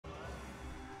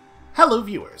Hello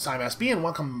viewers, I'm SB and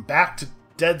welcome back to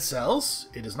Dead Cells.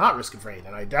 It is not Risk of Rain,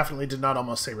 and I definitely did not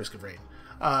almost say Risk of Rain.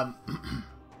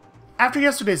 After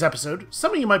yesterday's episode,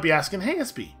 some of you might be asking, hey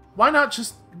SB, why not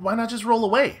just roll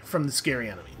away from the scary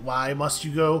enemy? Why must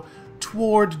you go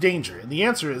toward danger? And the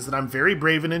answer is that I'm very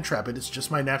brave and intrepid, it's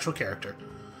just my natural character.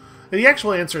 And the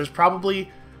actual answer is probably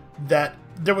that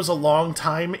there was a long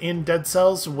time in Dead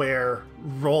Cells where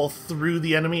roll through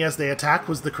the enemy as they attack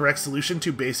was the correct solution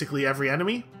to basically every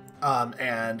enemy.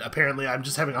 And apparently I'm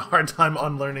just having a hard time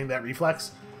unlearning that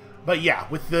reflex. But yeah,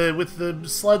 with the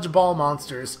sludge ball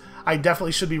monsters, I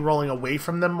definitely should be rolling away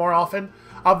from them more often.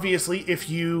 Obviously, if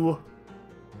you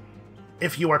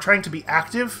are trying to be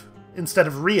active instead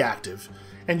of reactive,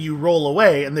 and you roll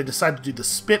away and they decide to do the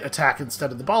spit attack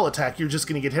instead of the ball attack, you're just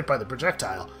going to get hit by the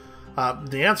projectile.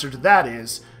 The answer to that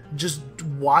is just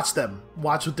watch them.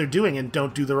 Watch what they're doing and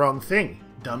don't do the wrong thing,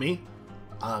 dummy.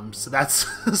 So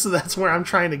that's where I'm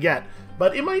trying to get.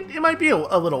 But it might be a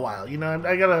little while. You know,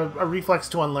 I got a reflex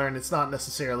to unlearn. It's not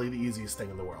necessarily the easiest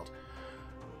thing in the world.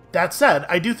 That said,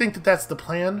 I do think that that's the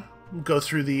plan. Go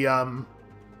through the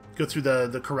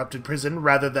corrupted prison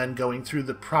rather than going through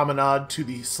the promenade to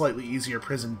the slightly easier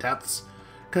prison depths.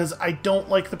 Because I don't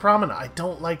like the promenade. I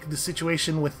don't like the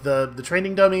situation with the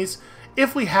training dummies.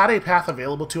 If we had a path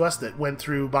available to us that went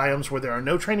through biomes where there are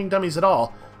no training dummies at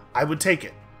all, I would take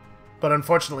it. But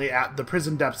unfortunately, at the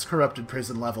prison depths corrupted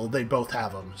prison level, they both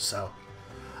have them, so...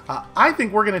 I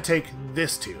think we're going to take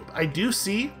this tube. I do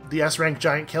see the S-rank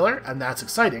giant killer, and that's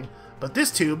exciting, but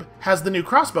this tube has the new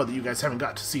crossbow that you guys haven't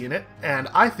got to see in it, and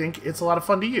I think it's a lot of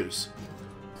fun to use.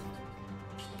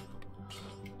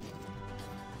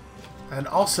 And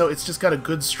also, it's just got a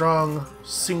good, strong,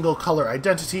 single-color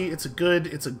identity. It's a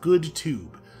good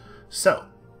tube. So,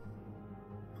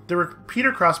 the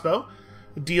repeater crossbow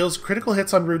deals critical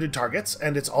hits on rooted targets,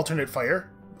 and its alternate fire.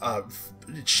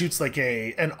 It shoots like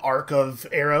an arc of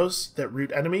arrows that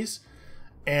root enemies,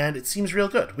 and it seems real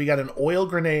good. We got an oil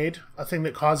grenade, a thing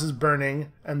that causes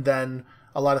burning, and then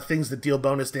a lot of things that deal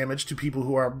bonus damage to people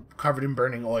who are covered in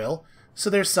burning oil. So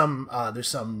there's some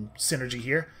synergy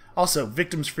here. Also,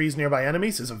 victims freeze nearby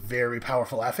enemies is a very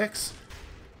powerful affix.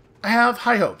 I have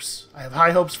high hopes. I have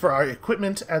high hopes for our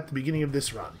equipment at the beginning of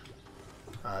this run.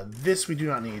 This we do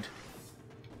not need.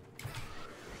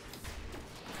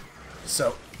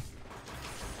 So,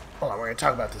 hold on, we're going to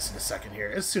talk about this in a second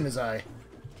here, as soon as I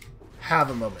have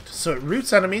a moment. So it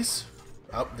roots enemies,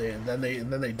 and then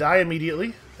they die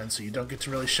immediately, and so you don't get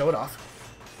to really show it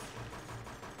off.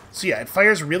 So yeah, it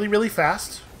fires really, really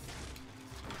fast.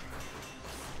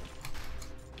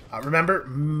 Remember,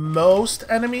 most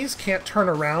enemies can't turn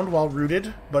around while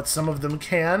rooted, but some of them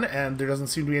can, and there doesn't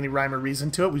seem to be any rhyme or reason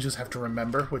to it. We just have to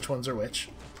remember which ones are which.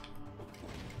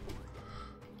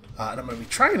 And I'm going to be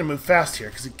trying to move fast here,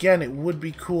 because again, it would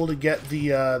be cool to get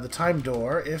the time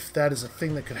door, if that is a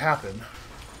thing that could happen.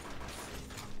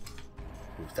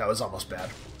 Ooh, that was almost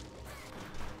bad.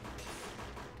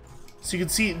 So you can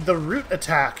see the root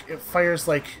attack, it fires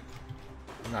like...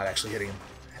 I'm not actually hitting him.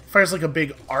 It fires like a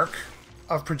big arc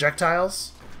of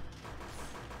projectiles.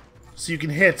 So you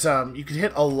can hit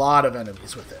a lot of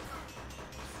enemies with it.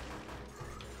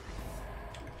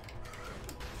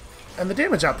 And the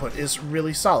damage output is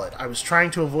really solid. I was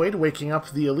trying to avoid waking up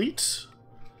the elite,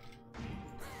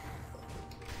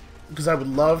 because I would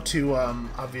love to,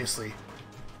 obviously,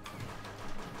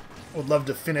 would love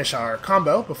to finish our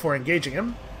combo before engaging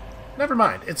him. Never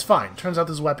mind, it's fine. Turns out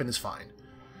this weapon is fine.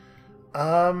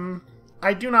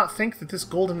 I do not think that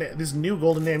this new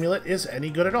golden amulet is any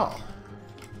good at all.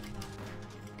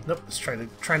 Nope, it's trying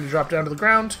to drop down to the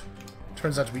ground.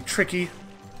 Turns out to be tricky.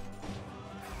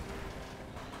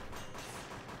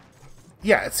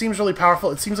 Yeah, it seems really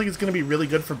powerful. It seems like it's going to be really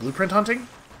good for blueprint hunting.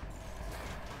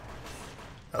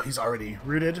 Oh, he's already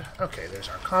rooted. Okay, there's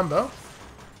our combo.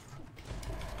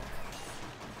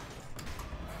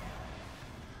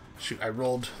 Shoot, I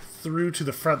rolled through to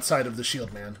the front side of the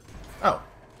shield man. Oh,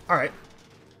 alright.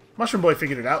 Mushroom Boy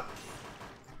figured it out.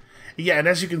 Yeah, and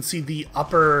as you can see, the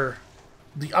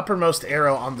uppermost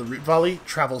arrow on the root volley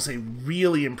travels a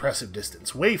really impressive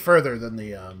distance. Way further than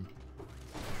the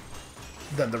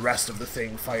rest of the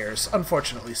thing fires,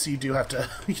 unfortunately, so you do have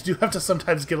to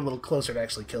sometimes get a little closer to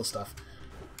actually kill stuff.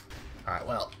 Alright,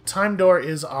 well, time door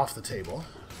is off the table.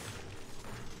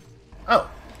 Oh.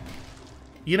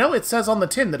 You know, it says on the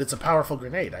tin that it's a powerful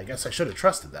grenade. I guess I should have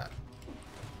trusted that.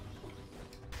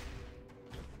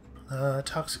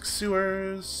 Toxic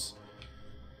sewers.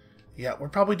 Yeah, we're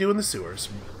probably doing the sewers,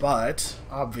 but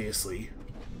obviously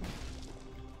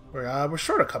we're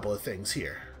short a couple of things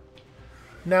here.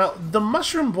 Now, the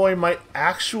Mushroom Boy might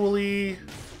actually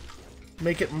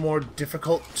make it more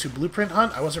difficult to blueprint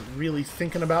hunt. I wasn't really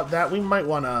thinking about that. We might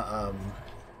want to,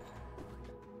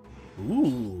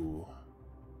 Ooh.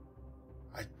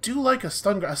 I do like a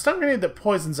stun grenade. A stun grenade that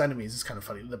poisons enemies is kind of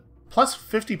funny. The plus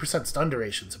 50% stun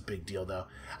duration is a big deal, though.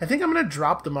 I think I'm going to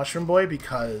drop the Mushroom Boy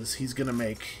because he's going to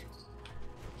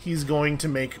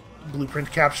make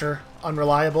blueprint capture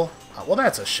unreliable. Well,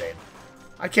 that's a shame.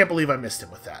 I can't believe I missed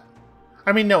him with that.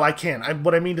 I mean, no, I can.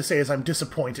 What I mean to say is I'm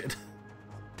disappointed.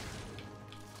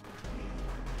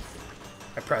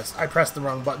 I pressed the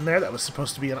wrong button there. That was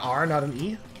supposed to be an R, not an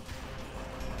E.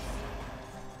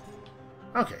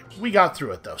 Okay, we got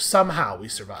through it, though. Somehow we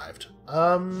survived.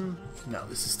 No,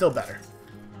 this is still better.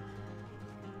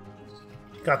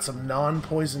 Got some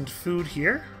non-poisoned food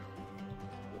here.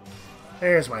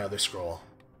 There's my other scroll.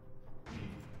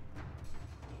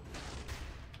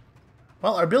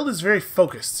 Well, our build is very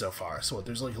focused so far, so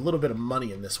there's like a little bit of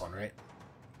money in this one, right?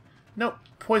 Nope,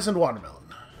 poisoned watermelon.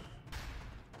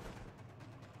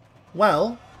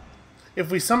 Well, if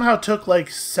we somehow took like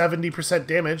 70%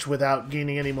 damage without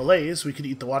gaining any malaise, we could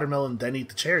eat the watermelon, then eat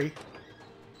the cherry.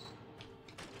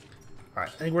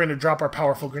 Alright, I think we're going to drop our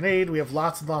powerful grenade. We have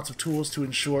lots and lots of tools to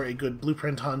ensure a good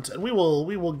blueprint hunt, and we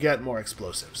will get more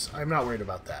explosives. I'm not worried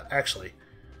about that. Actually,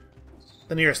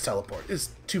 the nearest teleport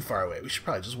is too far away. We should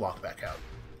probably just walk back out.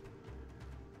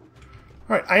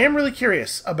 Alright, I am really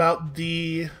curious about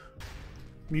the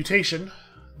mutation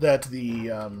that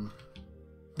the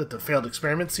failed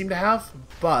experiments seem to have,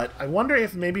 but I wonder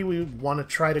if maybe we want to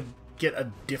try to get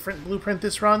a different blueprint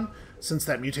this run, since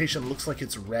that mutation looks like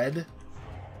it's red.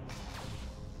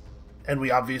 And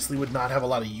we obviously would not have a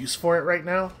lot of use for it right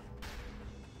now.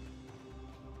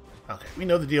 Okay, we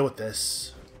know the deal with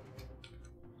this.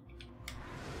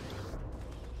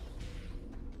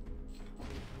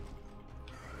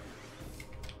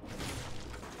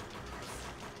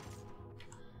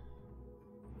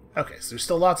 Okay, so there's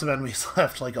still lots of enemies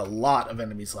left, like a lot of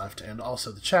enemies left, and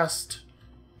also the chest.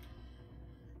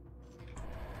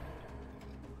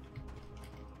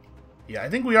 Yeah, I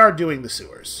think we are doing the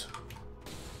sewers.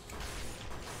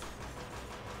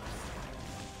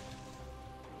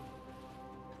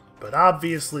 But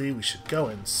obviously, we should go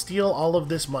and steal all of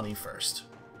this money first.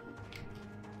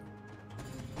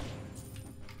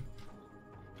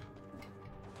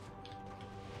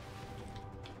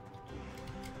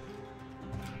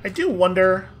 I do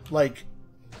wonder, like,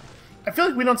 I feel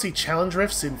like we don't see challenge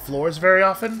rifts in floors very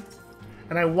often,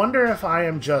 and I wonder if I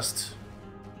am just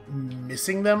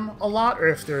missing them a lot, or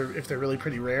if they're really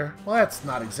pretty rare. Well, that's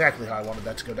not exactly how I wanted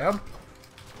that to go down.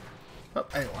 Oh,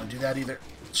 I didn't want to do that either.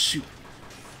 Shoot.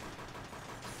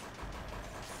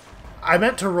 I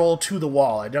meant to roll to the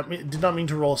wall. I did not mean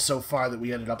to roll so far that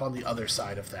we ended up on the other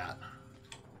side of that.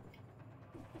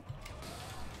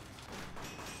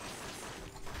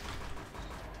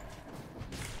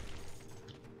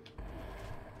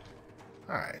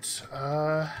 Alright,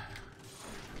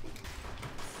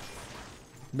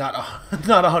 not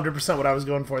 100% what I was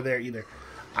going for there either.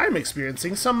 I'm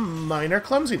experiencing some minor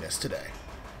clumsiness today.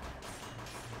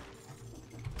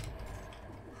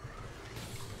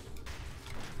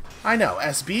 I know,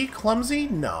 SB? Clumsy?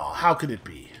 No, how could it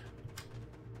be?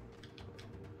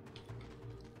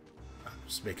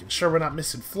 Just making sure we're not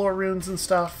missing floor runes and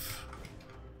stuff.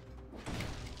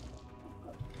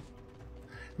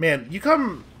 Man, you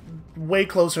come way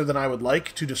closer than I would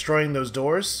like to destroying those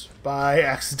doors by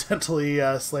accidentally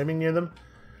slamming near them.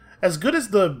 As good as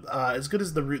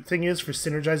the root thing is for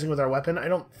synergizing with our weapon, I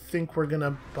don't think we're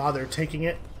gonna bother taking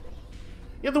it.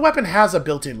 Yeah, the weapon has a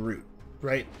built-in root,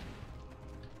 right?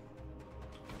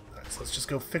 Alright, so let's just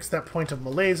go fix that point of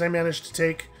malaise I managed to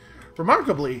take.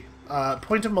 Remarkably,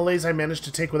 point of malaise I managed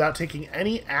to take without taking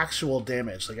any actual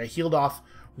damage. Like, I healed off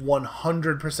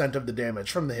 100% of the damage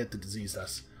from the hit that diseased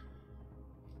us.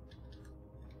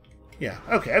 Yeah,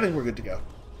 okay, I think we're good to go.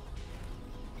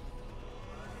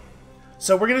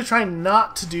 So we're going to try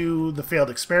not to do the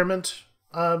failed experiment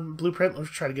blueprint.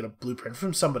 Let's try to get a blueprint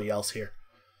from somebody else here.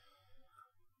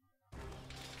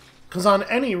 Because on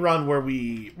any run where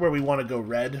we want to go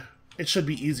red, it should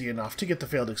be easy enough to get the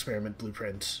failed experiment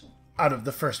blueprint out of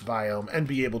the first biome and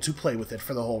be able to play with it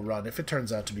for the whole run if it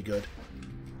turns out to be good.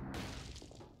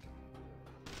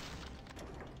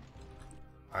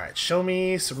 Alright, show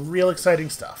me some real exciting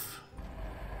stuff.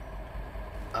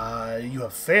 You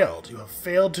have failed. You have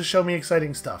failed to show me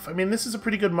exciting stuff. I mean, this is a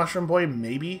pretty good Mushroom Boy,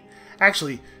 maybe.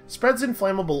 Actually, spreads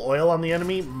inflammable oil on the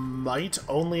enemy might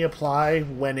only apply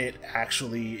when it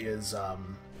actually is,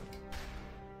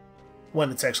 when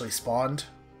it's actually spawned.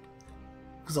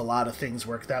 Because a lot of things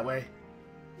work that way.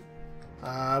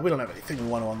 We don't have anything we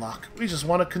want to unlock. We just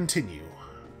want to continue.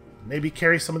 Maybe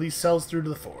carry some of these cells through to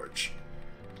the forge.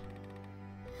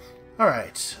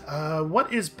 Alright,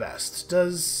 what is best?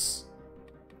 Does...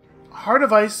 Heart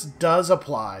of Ice does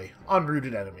apply on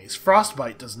rooted enemies.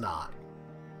 Frostbite does not.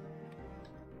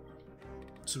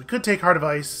 So we could take Heart of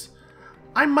Ice.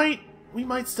 We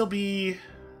might still be...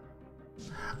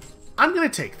 I'm going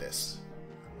to take this.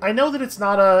 I know that it's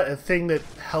not a thing that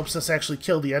helps us actually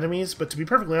kill the enemies, but to be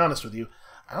perfectly honest with you,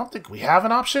 I don't think we have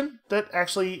an option that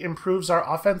actually improves our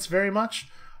offense very much.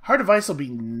 Heart of Ice will be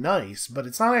nice, but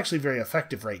it's not actually very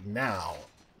effective right now.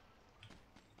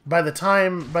 By the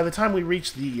time we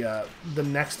reach the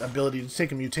next ability to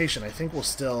take a mutation, I think we'll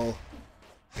still...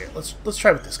 Here, let's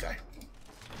try with this guy.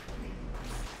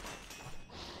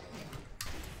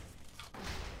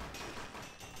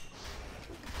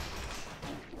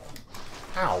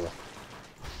 Ow.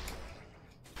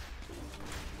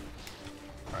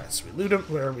 Alright, so we loot him,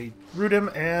 where we root him,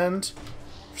 and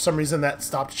for some reason that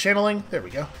stopped channeling. There we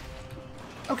go.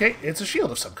 Okay, it's a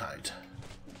shield of some kind.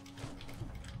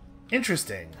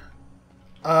 Interesting.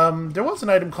 There was an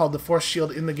item called the Force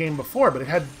Shield in the game before, but it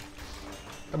had...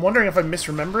 I'm wondering if I'm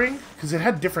misremembering, because it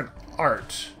had different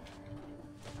art.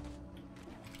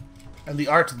 And the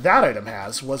art that item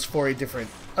has was for a different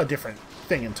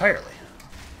thing entirely.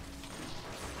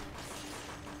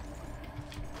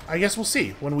 I guess we'll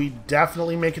see when we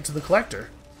definitely make it to the collector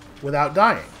without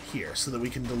dying here, so that we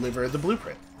can deliver the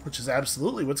blueprint, which is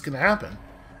absolutely what's going to happen.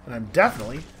 And I'm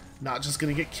definitely not just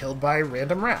going to get killed by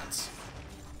random rats.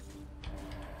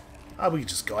 We can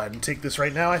just go ahead and take this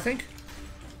right now, I think.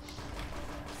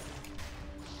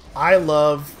 I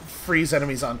love freeze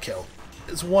enemies on kill.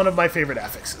 It's one of my favorite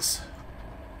affixes.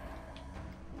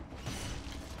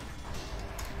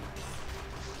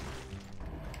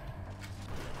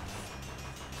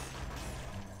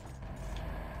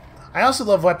 I also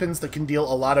love weapons that can deal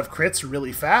a lot of crits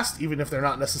really fast, even if they're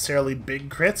not necessarily big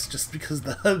crits, just because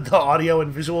the audio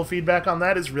and visual feedback on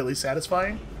that is really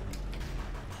satisfying.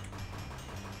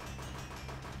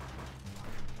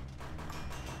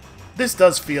 This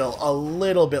does feel a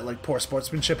little bit like poor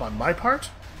sportsmanship on my part.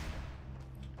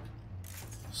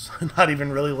 So not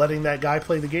even really letting that guy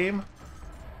play the game.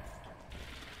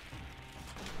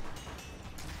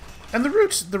 And the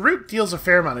root deals a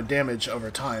fair amount of damage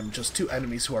over time, just to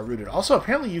enemies who are rooted. Also,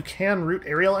 apparently you can root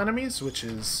aerial enemies, which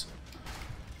is...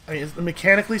 I mean,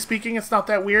 mechanically speaking, it's not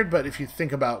that weird, but if you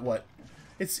think about what...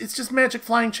 It's just magic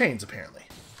flying chains, apparently.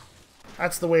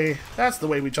 That's the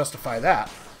way we justify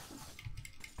that.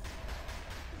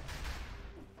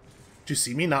 Did you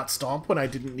see me not stomp when I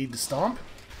didn't need to stomp?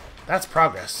 That's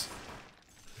progress.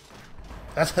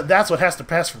 That's what has to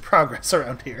pass for progress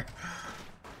around here.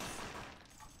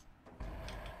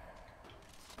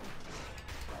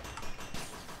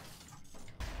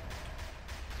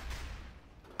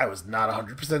 I was not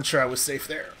 100% sure I was safe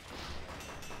there.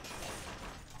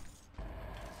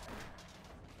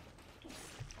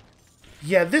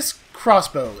 Yeah, this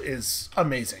crossbow is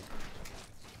amazing.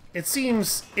 It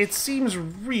seems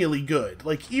really good.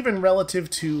 Like, even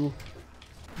relative to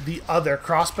the other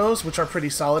crossbows, which are pretty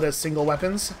solid as single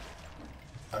weapons.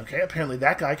 Okay, apparently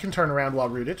that guy can turn around while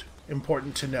rooted.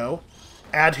 Important to know.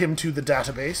 Add him to the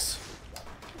database.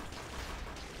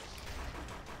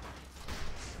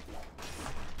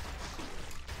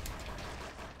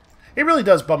 It really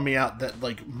does bum me out that,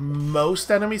 like,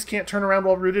 most enemies can't turn around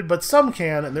while rooted, but some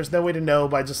can, and there's no way to know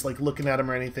by just, like, looking at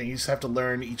them or anything. You just have to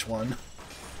learn each one.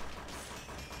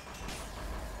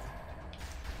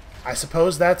 I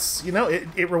suppose that's, you know,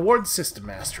 it rewards system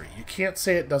mastery. You can't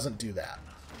say it doesn't do that.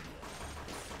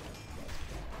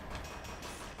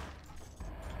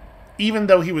 Even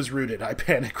though he was rooted, I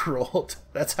panic rolled.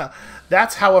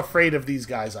 That's how afraid of these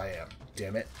guys I am.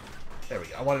 Damn it. There we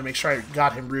go. I wanted to make sure I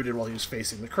got him rooted while he was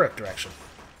facing the correct direction.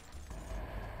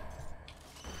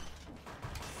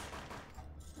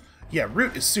 Yeah,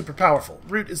 root is super powerful.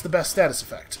 Root is the best status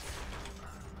effect.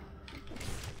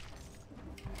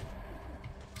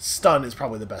 Stun is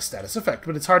probably the best status effect,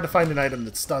 but it's hard to find an item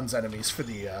that stuns enemies for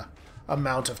the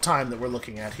amount of time that we're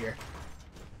looking at here.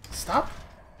 Stop.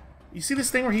 You see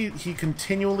this thing where he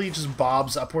continually just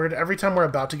bobs upward? Every time we're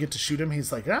about to get to shoot him,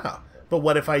 he's like, ah, but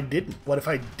what if I didn't? What if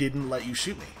I didn't let you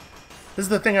shoot me? This is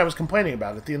the thing I was complaining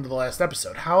about at the end of the last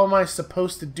episode. How am I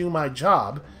supposed to do my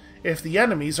job if the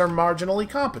enemies are marginally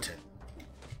competent?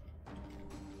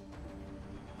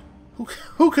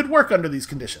 Who could work under these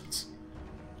conditions?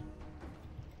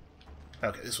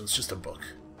 Okay, this one's just a book.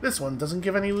 This one doesn't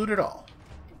give any loot at all.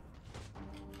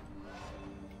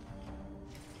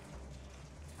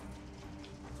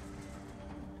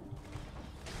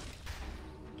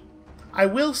 I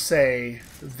will say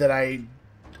that I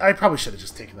I probably should have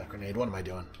just taken that grenade. What am I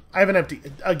doing? I have an empty...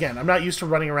 Again, I'm not used to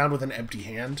running around with an empty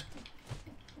hand.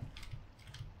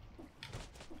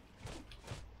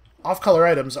 Off-color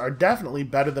items are definitely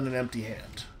better than an empty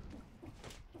hand.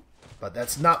 But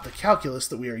that's not the calculus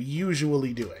that we are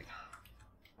usually doing.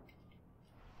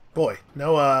 Boy,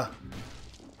 no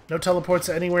teleports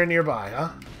anywhere nearby, huh?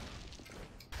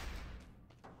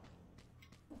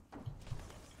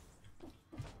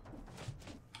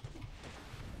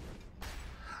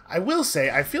 I will say,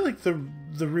 I feel like the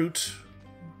root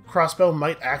crossbow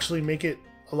might actually make it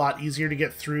a lot easier to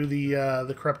get through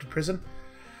the corrupted prison.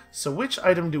 So which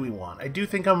item do we want? I do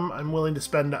think I'm willing to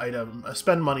spend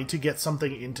money to get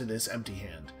something into this empty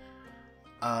hand.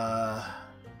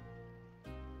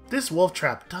 This wolf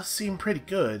trap does seem pretty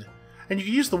good. And you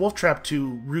can use the wolf trap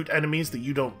to root enemies that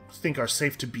you don't think are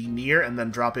safe to be near and then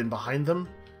drop in behind them.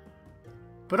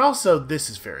 But also, this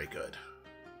is very good.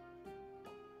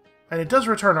 And it does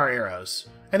return our arrows.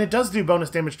 And it does do bonus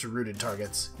damage to rooted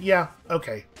targets. Yeah,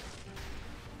 okay.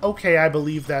 Okay, I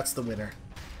believe that's the winner.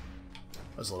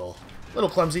 That was a little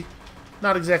clumsy.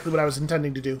 Not exactly what I was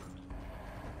intending to do.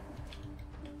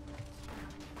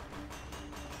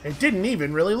 It didn't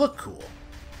even really look cool.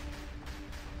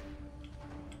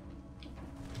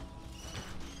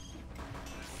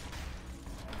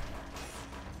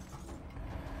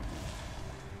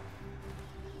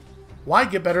 Why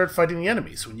get better at fighting the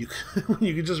enemies when you when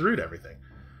you can just root everything?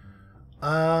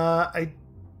 I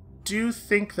do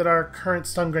think that our current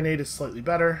stun grenade is slightly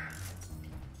better.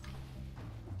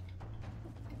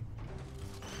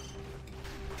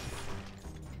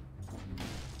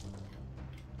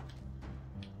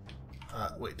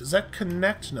 Wait, does that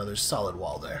connect? No, there's solid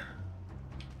wall there.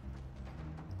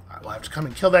 Alright, we'll have to come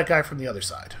and kill that guy from the other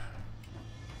side.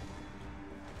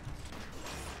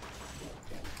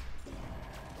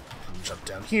 Jump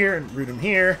down here and root him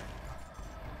here.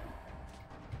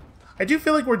 I do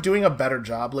feel like we're doing a better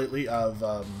job lately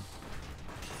of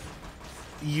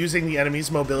using the enemy's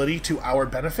mobility to our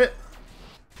benefit.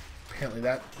 Apparently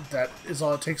that is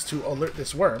all it takes to alert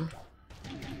this worm.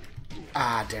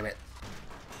 Ah, damn it.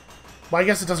 Well, I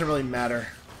guess it doesn't really matter.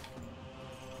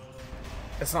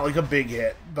 It's not like a big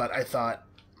hit, but I thought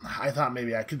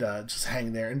maybe I could just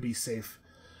hang there and be safe.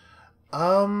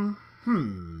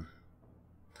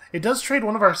 It does trade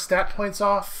one of our stat points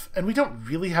off, and we don't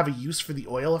really have a use for the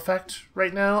oil effect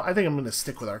right now. I think I'm going to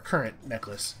stick with our current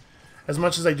necklace. As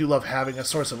much as I do love having a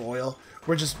source of oil,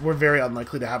 we're very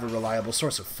unlikely to have a reliable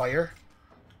source of fire.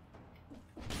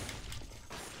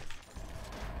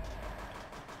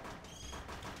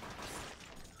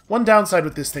 One downside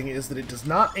with this thing is that it does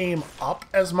not aim up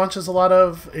as much as a lot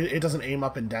of... It doesn't aim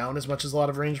up and down as much as a lot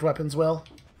of ranged weapons will.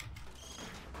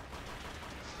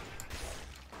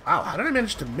 Wow, how did I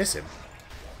manage to miss him?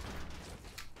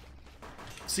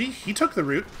 See, he took the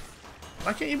route.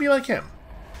 Why can't you be like him?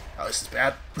 Oh, this is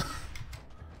bad.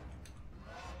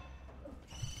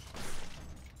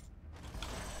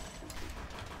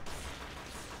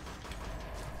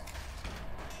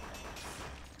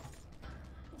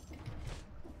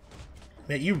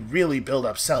 Man, you really build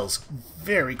up cells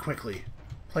very quickly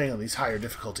playing on these higher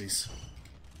difficulties.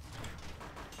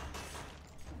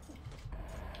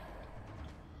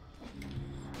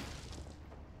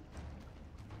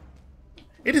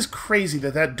 It is crazy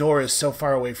that that door is so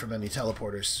far away from any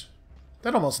teleporters.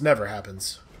 That almost never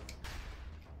happens.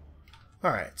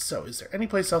 Alright, so is there any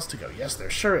place else to go? Yes, there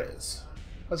sure is.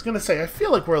 I was going to say, I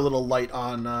feel like we're a little light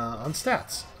on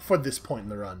stats for this point in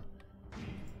the run.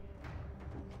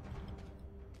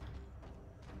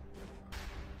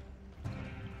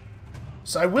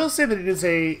 So I will say that it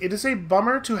is a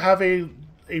bummer to have a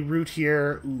route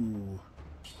here. Ooh.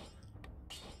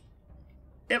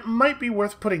 It might be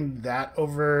worth putting that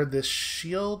over this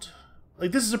shield.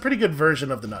 Like, this is a pretty good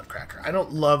version of the Nutcracker. I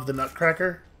don't love the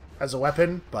Nutcracker as a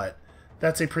weapon, but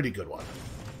that's a pretty good one.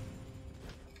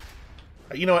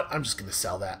 You know what? I'm just going to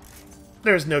sell that.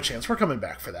 There's no chance. We're coming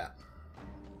back for that.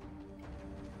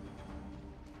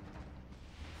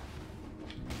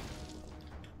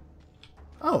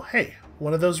 Oh, hey.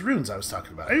 One of those runes I was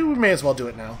talking about. We may as well do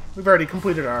it now. We've already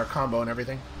completed our combo and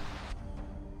everything.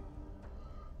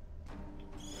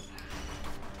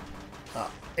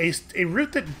 A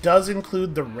route that does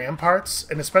include the ramparts,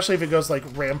 and especially if it goes like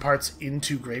ramparts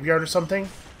into graveyard or something,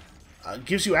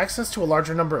 gives you access to a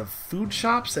larger number of food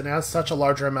shops and as such a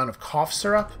larger amount of cough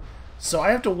syrup. So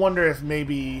I have to wonder if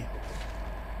maybe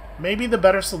the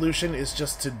better solution is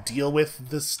just to deal with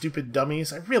the stupid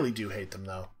dummies. I really do hate them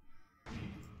though.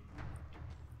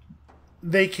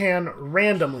 They can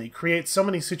randomly create so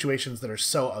many situations that are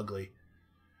so ugly.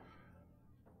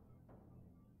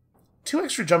 2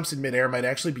 extra jumps in midair might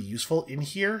actually be useful in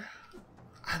here.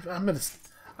 I'm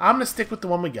gonna stick with the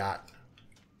one we got.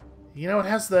 You know, it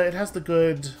has the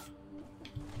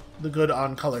good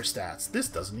on color stats. This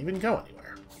doesn't even go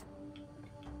anywhere.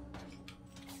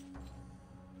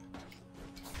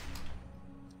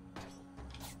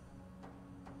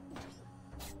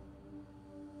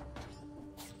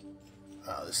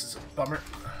 Oh, this is a bummer.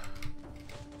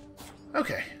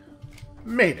 Okay,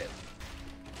 made it.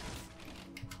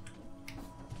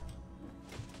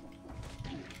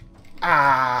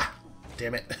 Ah,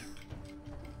 damn it.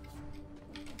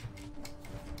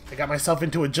 I got myself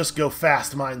into a just go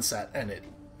fast mindset, and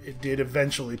it did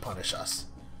eventually punish us.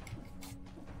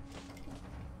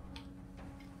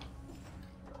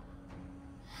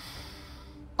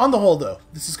 On the whole, though,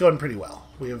 this is going pretty well.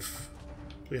 We have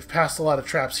passed a lot of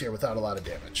traps here without a lot of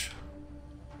damage.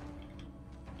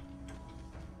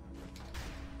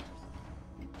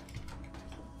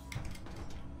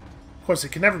 Of course,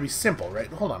 it can never be simple, right?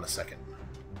 Hold on a second.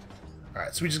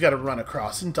 Alright, so we just gotta run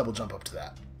across and double jump up to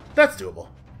that. That's doable.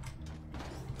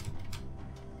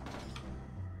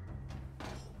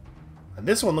 And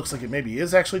this one looks like it maybe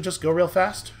is actually just go real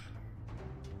fast.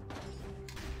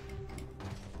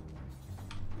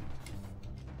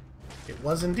 It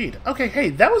was indeed. Okay,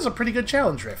 hey, that was a pretty good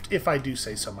challenge rift, if I do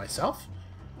say so myself.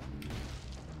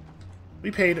 We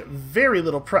paid very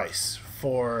little price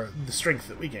for the strength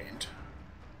that we gained.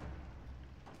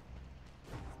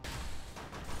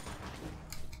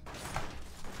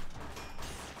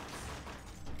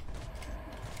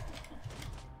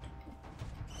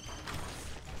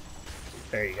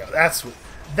 There you go.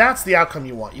 That's the outcome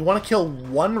you want. You want to kill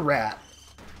one rat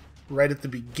right at the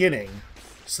beginning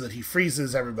so that he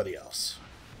freezes everybody else.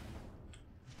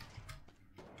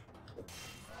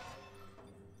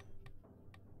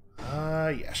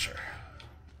 Yeah, sure.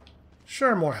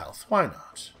 Sure, more health. Why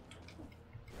not?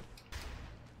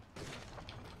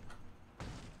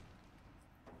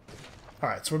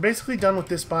 Alright, so we're basically done with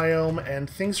this biome, and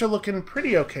things are looking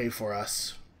pretty okay for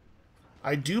us.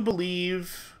 I do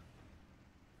believe...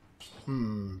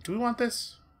 do we want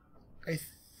this? I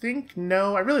think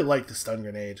no. I really like the stun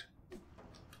grenade.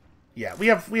 Yeah, we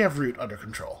have root under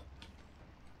control.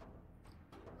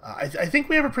 I think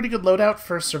we have a pretty good loadout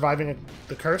for surviving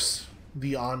the curse.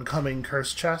 The oncoming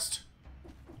curse chest.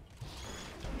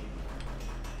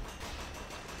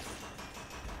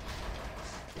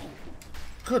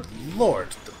 Good lord,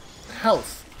 the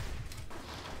health.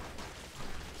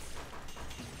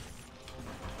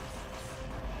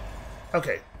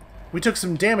 Okay. We took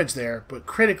some damage there, but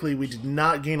critically we did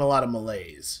not gain a lot of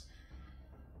malaise.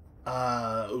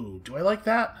 Ooh, do I like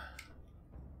that?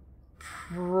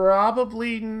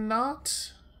 Probably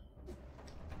not.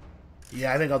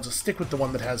 Yeah, I think I'll just stick with the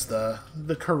one that has the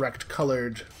correct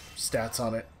colored stats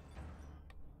on it.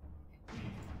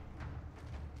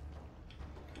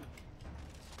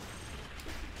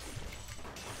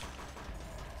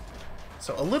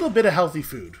 So a little bit of healthy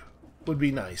food would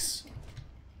be nice.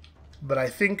 But I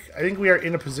think we are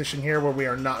in a position here where we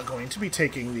are not going to be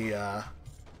taking the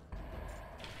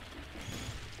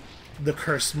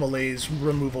curse malaise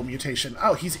removal mutation.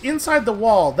 Oh, he's inside the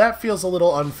wall. That feels a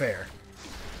little unfair.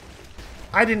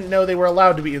 I didn't know they were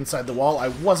allowed to be inside the wall. I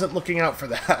wasn't looking out for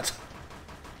that.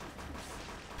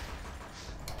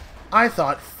 I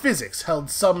thought physics held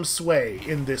some sway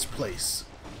in this place.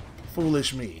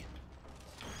 Foolish me.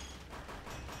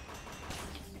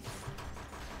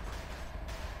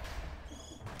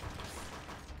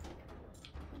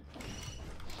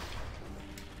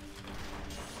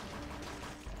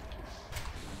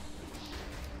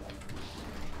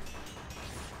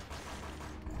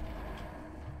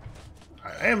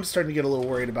 I am starting to get a little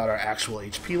worried about our actual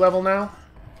HP level now.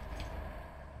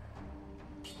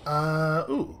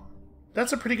 Ooh.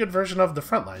 That's a pretty good version of the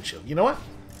frontline shield. You know what?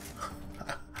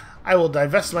 I will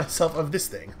divest myself of this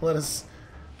thing. Let us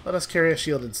carry a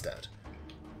shield instead.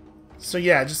 So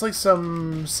yeah, just like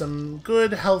some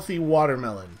good, healthy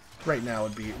watermelon right now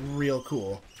would be real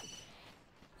cool.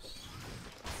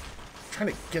 I'm trying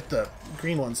to get the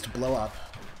green ones to blow up.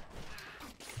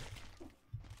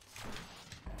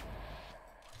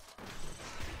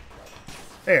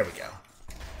 There we go.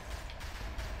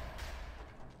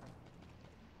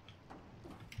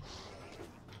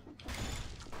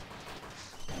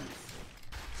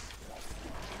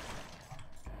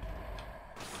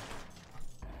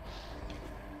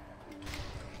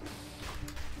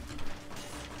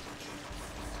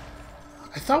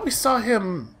 I thought we saw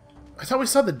him... I thought we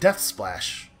saw the death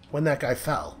splash when that guy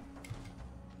fell.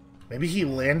 Maybe he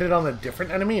landed on a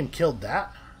different enemy and killed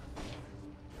that?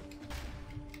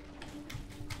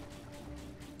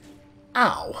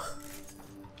 Ow.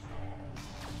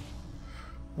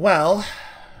 Well,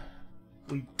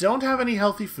 we don't have any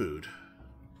healthy food.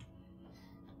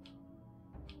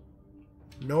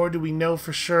 Nor do we know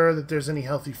for sure that there's any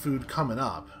healthy food coming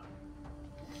up.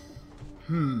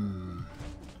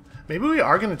 Maybe we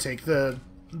are going to take the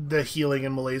healing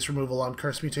and malaise removal on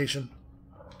curse mutation.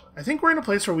 I think we're in a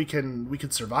place where we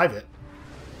could survive it.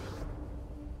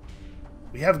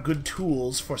 We have good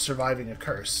tools for surviving a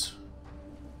curse.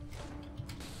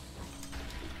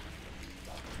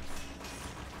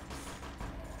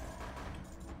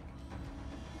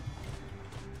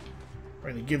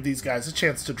 We're going to give these guys a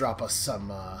chance to drop us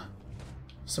some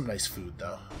nice food,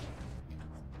 though.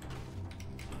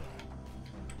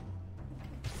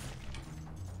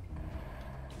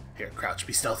 Here, crouch,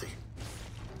 be stealthy.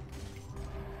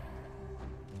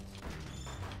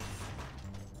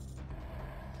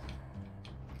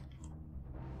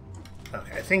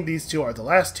 Okay, I think these two are the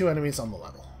last two enemies on the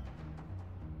level.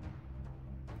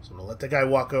 So I'm going to let the guy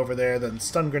walk over there, then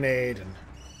stun grenade, and...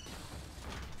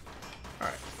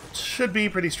 Alright, should be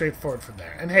pretty straightforward from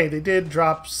there. And hey, they did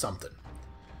drop something.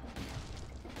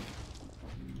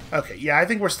 Okay, yeah, I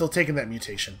think we're still taking that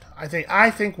mutation.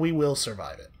 I think we will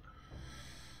survive it.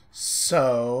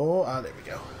 So, there we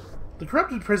go. The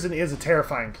corrupted prison is a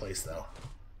terrifying place, though.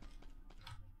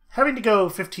 Having to go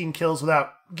 15 kills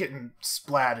without getting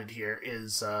splatted here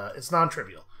is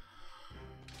non-trivial.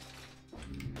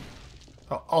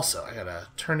 Oh, also, I gotta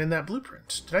turn in that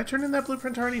blueprint. Did I turn in that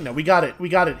blueprint already? No, we got it. We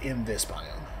got it in this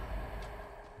biome.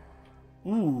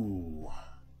 Ooh.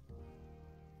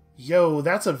 Yo,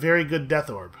 that's a very good death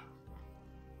orb.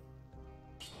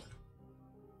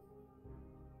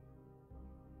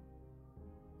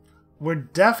 We're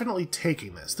definitely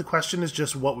taking this. The question is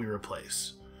just what we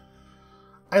replace.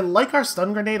 I like our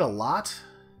stun grenade a lot.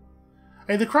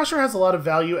 I mean, the Crusher has a lot of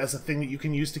value as a thing that you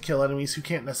can use to kill enemies who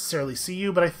can't necessarily see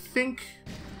you, but I think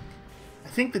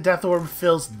the Death Orb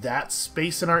fills that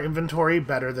space in our inventory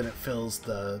better than it fills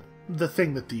the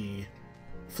thing that the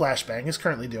Flashbang is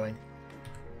currently doing.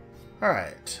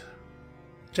 Alright.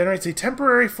 Generates a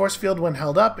temporary force field when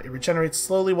held up. It regenerates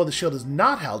slowly while the shield is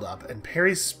not held up, and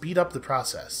parries speed up the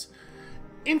process.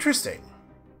 Interesting.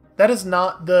 That is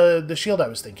not the shield I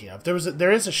was thinking of.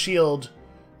 There is a shield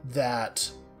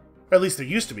that, or at least there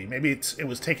used to be. Maybe it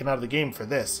was taken out of the game for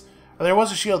this. There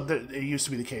was a shield that, it used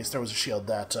to be the case, there was a shield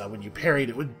that when you parried,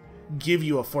 it would give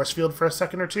you a force field for a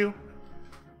second or two.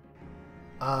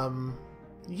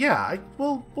 Yeah,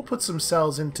 we'll put some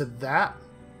cells into that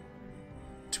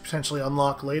to potentially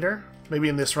unlock later. Maybe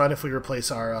in this run if we replace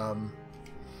our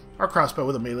crossbow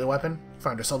with a melee weapon.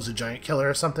 Find ourselves a giant killer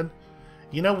or something.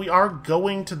 You know, we are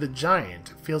going to the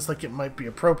giant. It feels like it might be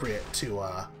appropriate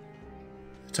to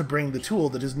bring the tool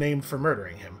that is named for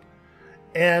murdering him.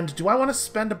 And do I want to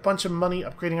spend a bunch of money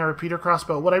upgrading our repeater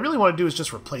crossbow? What I really want to do is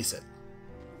just replace it.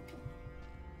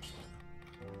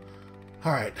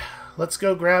 Alright, let's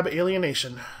go grab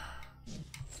Alienation.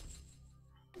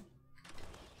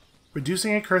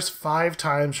 Reducing a curse 5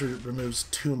 times removes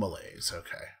 2 melees.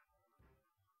 Okay.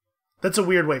 That's a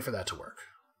weird way for that to work.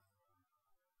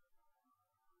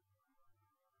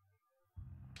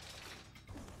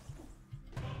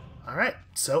 Alright,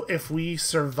 so if we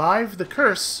survive the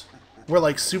curse, we're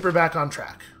like super back on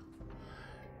track.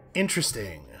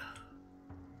 Interesting.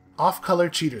 Off-color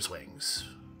cheater's wings.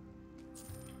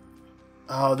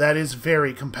 Oh, that is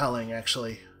very compelling,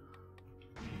 actually.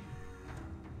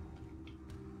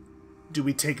 Do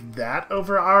we take that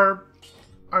over our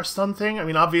stun thing? I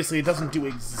mean, obviously it doesn't do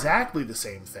exactly the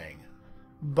same thing,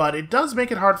 but it does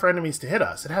make it hard for enemies to hit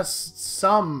us. It has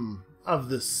some of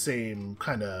the same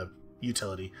kind of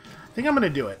utility. I think I'm going to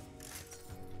do it.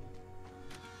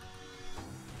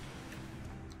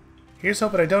 Here's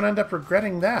hoping I don't end up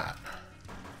regretting that.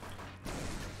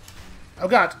 Oh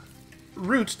god,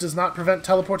 Root does not prevent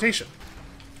teleportation.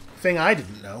 Thing I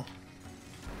didn't know.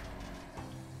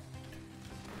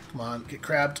 Come on, get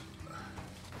crabbed.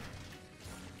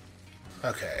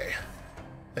 Okay.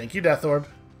 Thank you, Death Orb.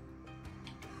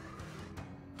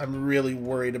 I'm really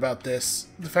worried about this.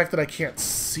 The fact that I can't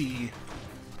see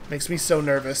makes me so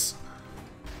nervous.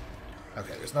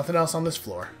 Okay, there's nothing else on this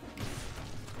floor.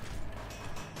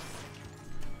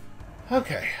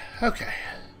 Okay, okay.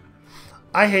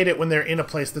 I hate it when they're in a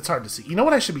place that's hard to see. You know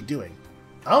what I should be doing?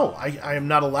 Oh, I am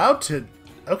not allowed to...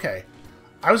 Okay.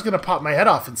 I was going to pop my head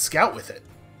off and scout with it.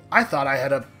 I thought I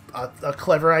had a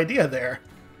clever idea there.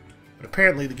 But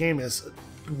apparently the game is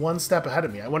one step ahead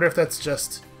of me. I wonder if that's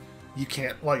just... You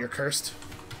can't while you're cursed.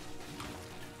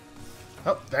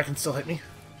 Oh, that can still hit me.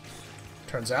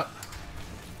 Turns out.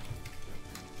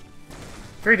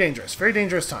 Very dangerous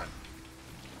time.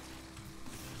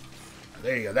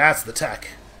 There you go, that's the tech.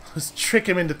 Let's trick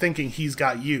him into thinking he's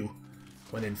got you,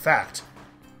 when in fact,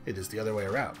 it is the other way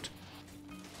around.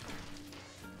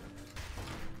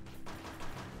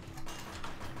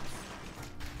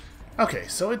 Okay,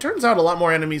 so it turns out a lot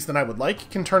more enemies than I would like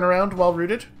can turn around while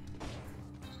rooted.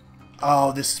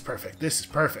 Oh, this is perfect. This is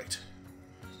perfect.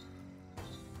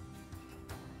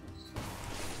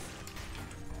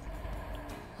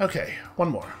 Okay, one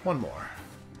more, one more.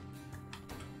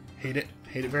 Hate it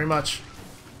very much.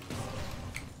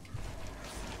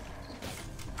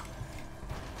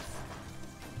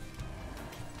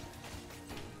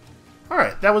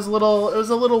 Alright, that was it was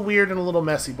a little weird and a little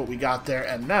messy, but we got there,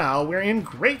 and now we're in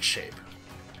great shape.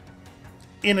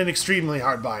 In an extremely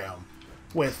hard biome,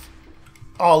 with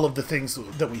all of the things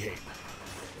that we hate.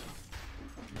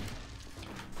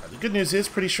 The good news is,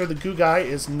 pretty sure the goo guy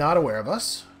is not aware of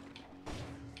us.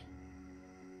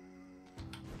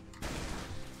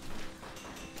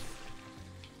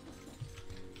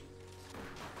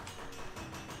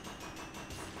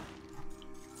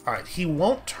 Alright, he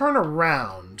won't turn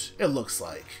around, it looks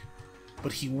like.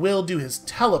 But he will do his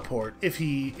teleport if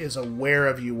he is aware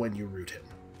of you when you root him.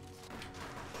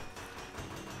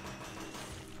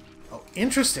 Oh,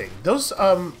 interesting. Those,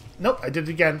 nope, I did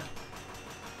it again.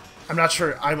 I'm not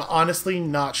sure. I'm honestly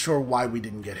not sure why we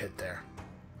didn't get hit there.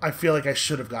 I feel like I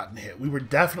should have gotten hit. We were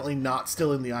definitely not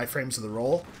still in the iframes of the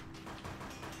roll.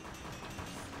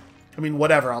 I mean,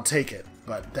 whatever, I'll take it.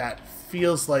 But that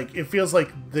feels like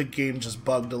the game just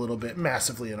bugged a little bit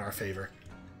massively in our favor.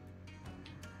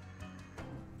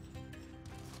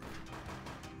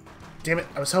 Damn it,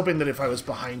 I was hoping that if I was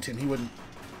behind him, he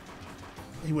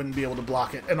wouldn't be able to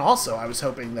block it. And also, I was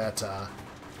hoping that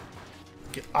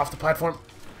get off the platform.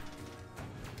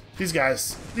 These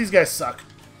guys suck.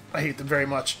 I hate them very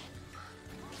much.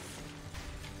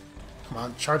 Come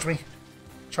on, charge me.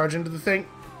 Charge into the thing.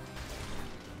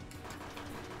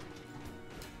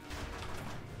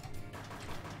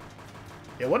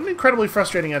 Yeah, what an incredibly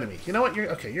frustrating enemy. You know what?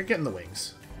 You're getting the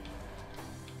wings.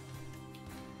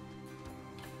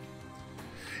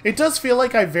 It does feel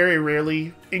like I very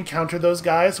rarely encounter those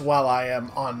guys while I am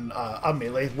on a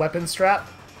melee weapon strat.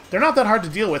 They're not that hard to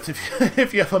deal with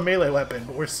if you have a melee weapon,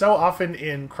 but we're so often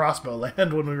in crossbow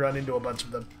land when we run into a bunch of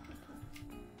them.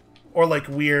 Or like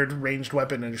weird ranged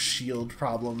weapon and shield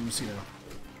problems, you know.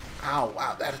 Ow,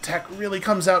 wow, that attack really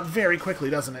comes out very quickly,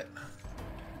 doesn't it?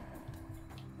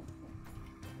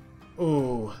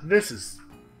 Ooh, this is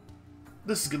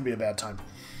gonna be a bad time.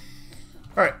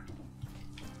 Alright.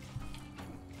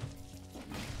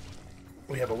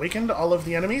 We have awakened all of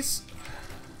the enemies.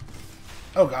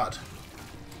 Oh god.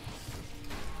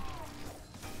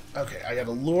 Okay, I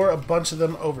gotta lure a bunch of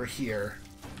them over here.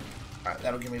 Alright,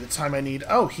 that'll give me the time I need.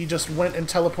 Oh, he just went and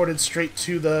teleported straight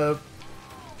to the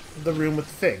room with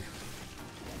the thing.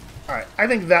 Alright, I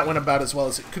think that went about as well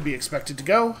as it could be expected to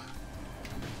go.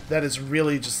 That is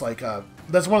really just like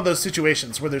that's one of those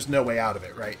situations where there's no way out of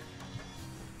it, right?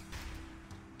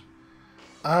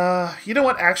 You know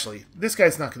what? Actually, this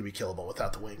guy's not going to be killable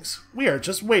without the wings. We are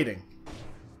just waiting.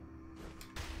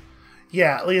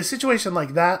 Yeah, like a situation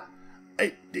like that,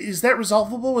 is that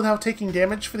resolvable without taking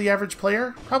damage for the average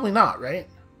player? Probably not, right?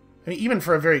 I mean, even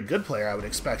for a very good player, I would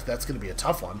expect that's going to be a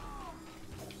tough one.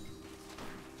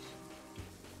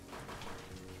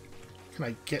 Can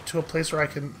I get to a place where I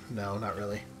can... No, not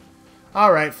really.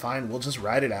 Alright, fine, we'll just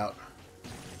ride it out.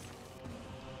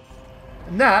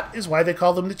 And that is why they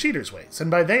call them the cheaters' ways. And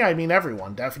by they, I mean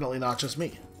everyone, definitely not just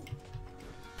me.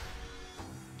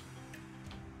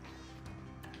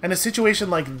 And a situation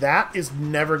like that is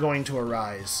never going to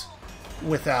arise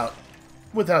without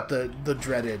the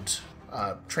dreaded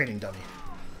training dummy.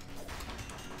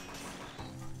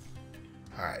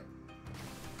 Alright.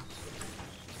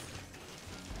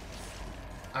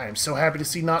 I am so happy to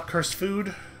see not cursed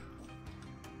food.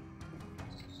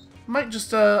 Might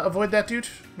just avoid that dude.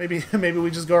 Maybe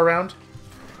we just go around.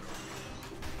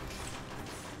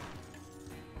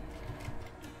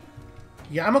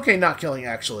 Yeah, I'm okay not killing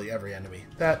actually every enemy.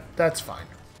 That's fine.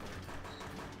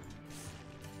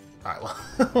 Alright,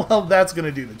 well, well, that's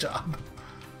gonna do the job.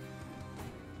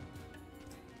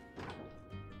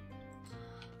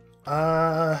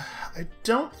 I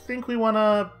don't think we want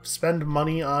to spend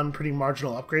money on pretty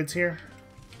marginal upgrades here.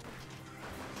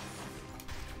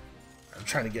 I'm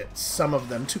trying to get some of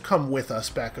them to come with us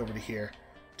back over to here.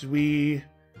 Did we...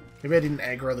 Maybe I didn't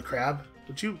aggro the crab.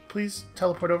 Would you please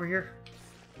teleport over here?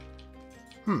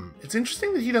 It's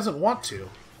interesting that he doesn't want to.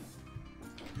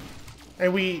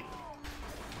 And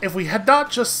if we had not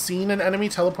just seen an enemy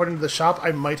teleport into the shop,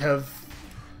 I might have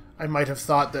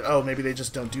thought that, oh, maybe they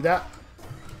just don't do that.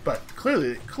 But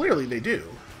clearly they do.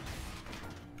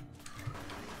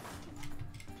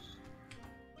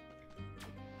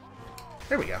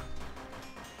 There we go.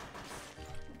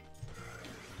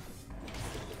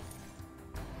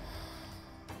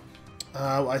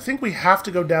 I think we have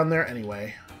to go down there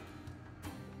anyway.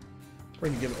 We're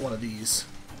going to give it one of these.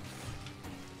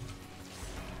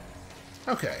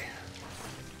 Okay.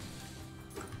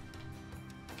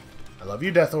 I love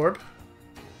you, Death Orb.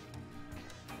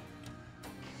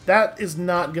 That is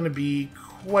not going to be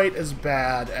quite as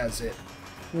bad as it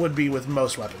would be with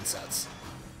most weapon sets.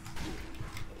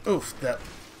 Oof, that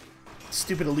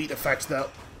stupid elite effect,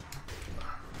 though.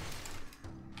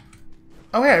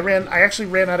 Oh, hey, I actually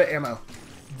ran out of ammo.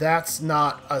 That's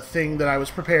not a thing that I was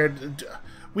prepared.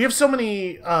 We have so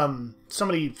many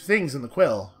things in the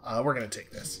quill. We're going to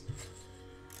take this.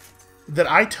 That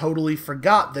I totally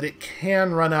forgot that it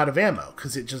can run out of ammo,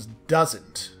 because it just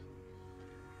doesn't.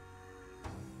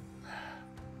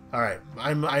 Alright,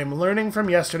 I'm learning from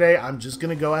yesterday. I'm just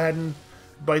going to go ahead and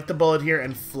bite the bullet here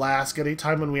and flask at a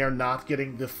time when we are not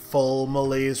getting the full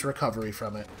malaise recovery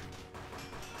from it.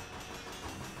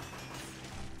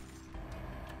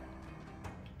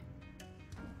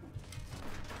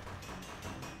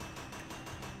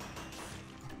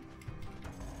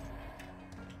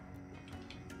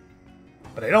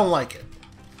 But I don't like it.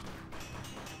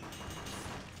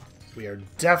 We are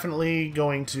definitely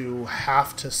going to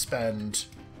have to spend...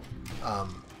 I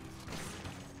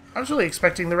was really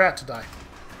expecting the rat to die.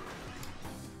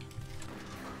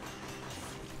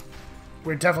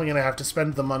 We're definitely going to have to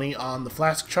spend the money on the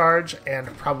flask charge and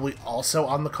probably also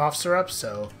on the cough syrup,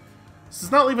 so this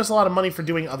does not leave us a lot of money for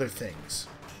doing other things.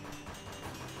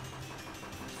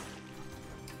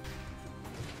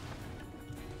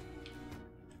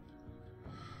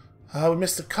 We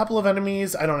missed a couple of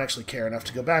enemies. I don't actually care enough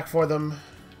to go back for them.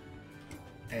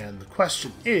 And the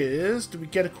question is, do we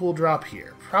get a cool drop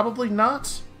here? Probably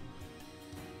not.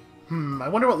 I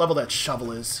wonder what level that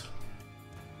shovel is.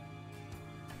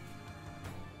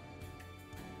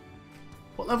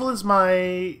 What level is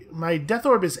my Death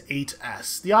Orb is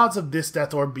 8S. The odds of this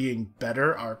Death Orb being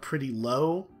better are pretty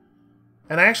low.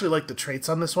 And I actually like the traits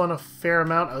on this one a fair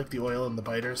amount. I like the oil and the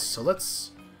biters. So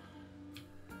let's...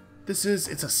 it's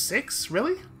a 6?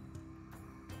 Really?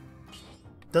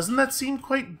 Doesn't that seem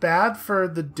quite bad for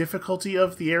the difficulty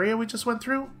of the area we just went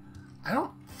through? I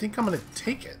don't think I'm going to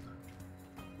take it.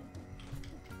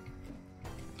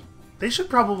 They should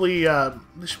probably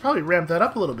ramp that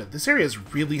up a little bit. This area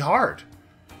is really hard.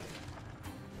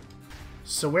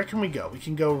 So where can we go? We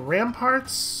can go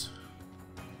ramparts,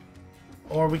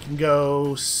 or we can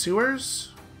go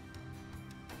sewers.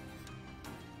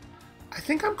 I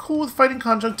think I'm cool with fighting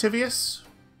Conjunctivius.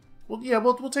 Well, yeah,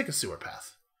 we'll take a sewer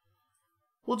path.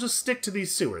 We'll just stick to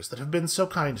these sewers that have been so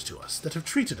kind to us, that have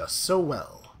treated us so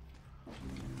well.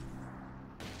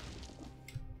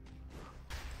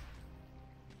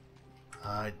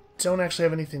 I don't actually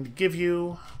have anything to give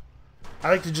you. I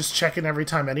like to just check in every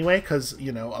time anyway, because,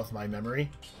 you know, of my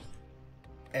memory.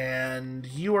 And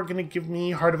you are going to give me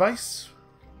Heart of Ice.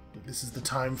 This is the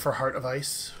time for Heart of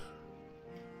Ice.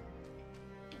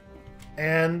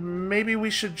 And maybe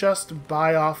we should just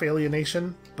buy off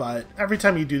Alienation, but every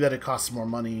time you do that it costs more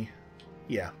money.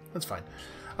 Yeah, that's fine.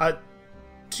 I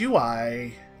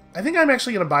think I'm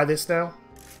actually going to buy this now.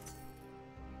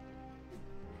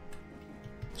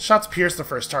 Shots pierce the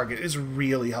first target is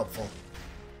really helpful.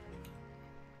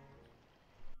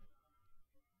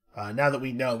 Now that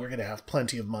we know, we're going to have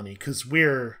plenty of money, because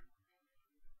we're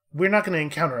not going to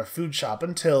encounter a food shop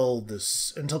until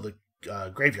the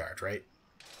graveyard, right?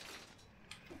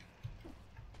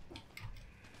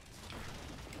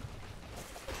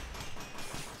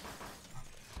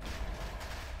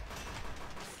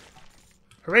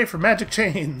 Hooray for magic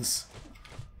chains!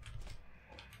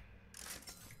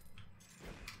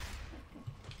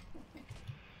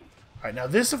 Alright, now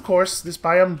this, of course, this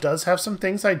biome does have some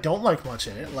things I don't like much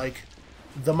in it, like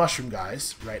the mushroom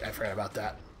guys. Right, I forgot about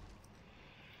that.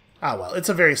 Ah, well, it's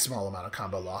a very small amount of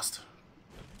combo lost.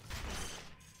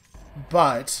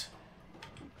 But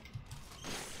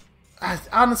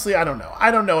honestly, I don't know.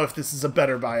 I don't know if this is a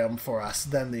better biome for us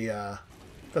than the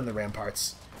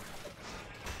ramparts.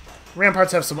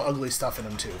 Ramparts have some ugly stuff in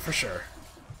them too, for sure.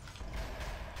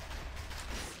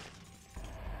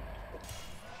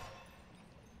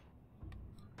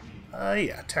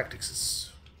 Yeah, Tactics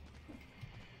is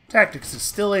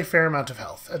still a fair amount of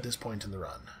health at this point in the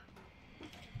run.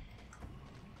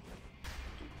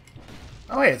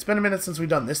 Oh hey, it's been a minute since we've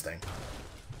done this thing.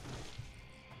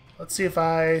 Let's see if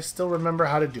I still remember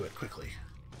how to do it quickly.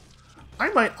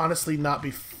 I might honestly not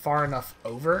be far enough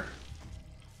over.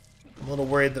 I'm a little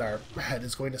worried that our head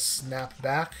is going to snap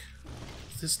back.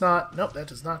 Is this not... Nope, that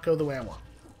does not go the way I want.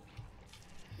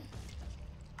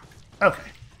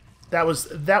 Okay. That was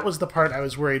the part I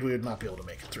was worried we would not be able to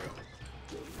make it through.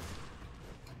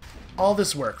 All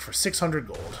this work for 600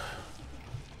 gold.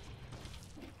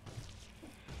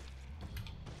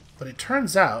 But it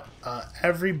turns out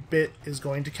every bit is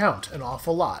going to count an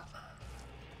awful lot.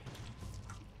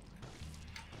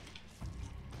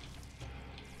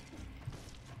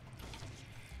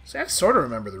 See, I sort of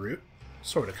remember the route.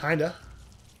 Sort of, kinda.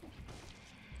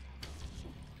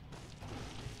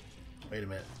 Wait a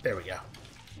minute. There we go.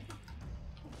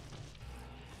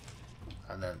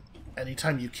 And then,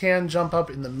 anytime you can jump up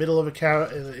in the middle of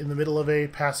a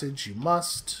passage, you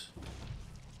must.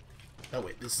 Oh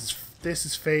wait, this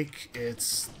is fake.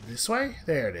 It's this way.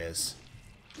 There it is.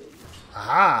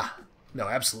 Aha! No,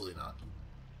 absolutely not.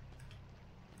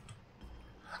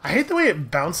 I hate the way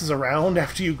it bounces around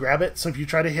after you grab it, so if you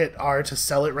try to hit R to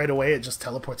sell it right away, it just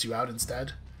teleports you out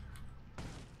instead.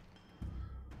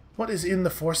 What is in the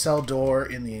 4-cell door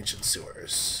in the ancient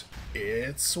sewers?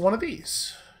 It's one of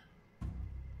these.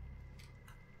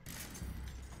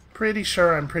 Pretty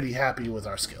sure I'm pretty happy with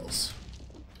our skills.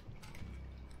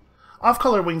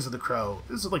 Off-color Wings of the Crow.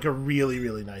 This is like a really,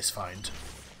 really nice find.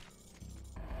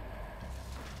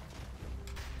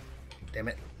 Damn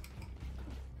it.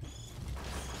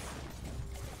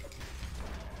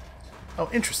 Oh,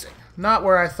 interesting. Not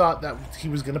where I thought that he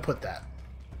was going to put that.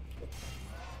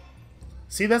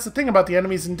 See, that's the thing about the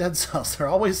enemies in Dead Cells. They're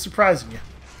always surprising you.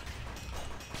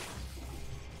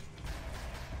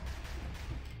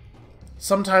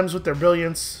 Sometimes with their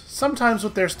brilliance, sometimes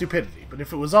with their stupidity. But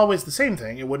if it was always the same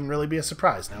thing, it wouldn't really be a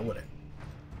surprise now, would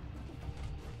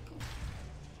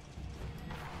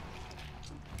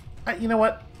it? You know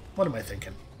what? What am I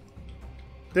thinking?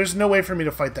 There's no way for me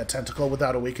to fight that tentacle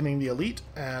without awakening the elite,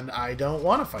 and I don't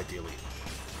want to fight the elite.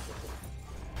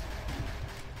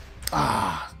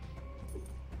 Ah,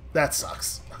 that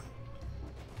sucks.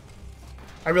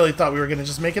 I really thought we were going to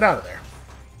just make it out of there.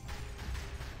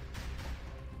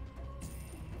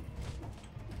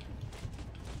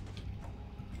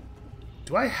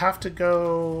 Do I have to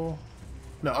go...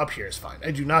 No, up here is fine.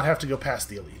 I do not have to go past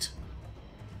the elite.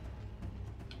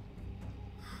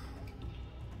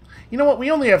 You know what?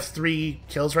 We only have 3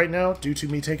 kills right now due to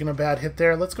me taking a bad hit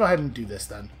there. Let's go ahead and do this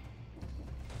then.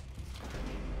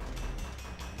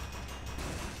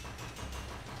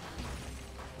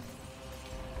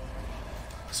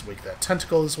 Let's wake that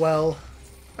tentacle as well.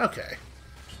 Okay.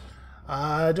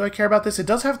 Do I care about this? It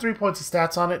does have 3 points of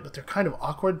stats on it, but they're kind of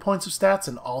awkward points of stats,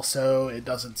 and also it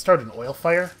doesn't start an oil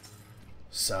fire.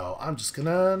 So I'm just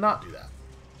gonna not do that.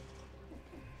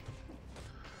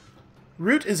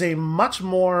 Root is a much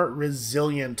more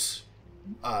resilient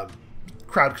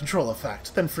crowd control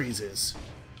effect than Freeze is.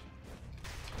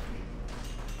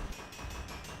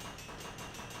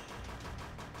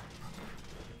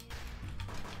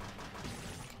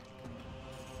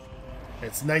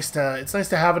 It's nice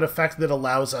to have an effect that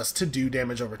allows us to do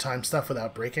damage over time stuff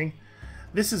without breaking.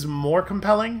 This is more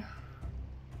compelling,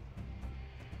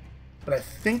 but I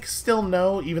think still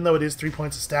no, even though it is 3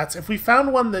 points of stats. If we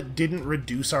found one that didn't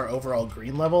reduce our overall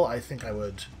green level, I think I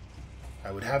would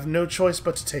have no choice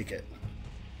but to take it.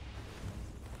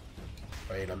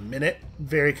 Wait a minute.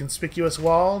 Very conspicuous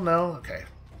wall? No? Okay.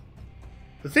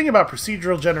 The thing about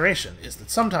procedural generation is that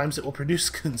sometimes it will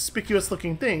produce conspicuous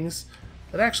looking things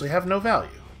that actually have no value.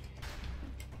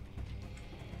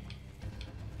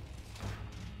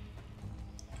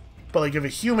 But like if a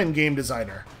human game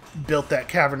designer built that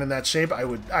cavern in that shape, I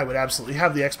would absolutely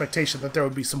have the expectation that there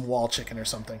would be some wall chicken or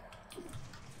something.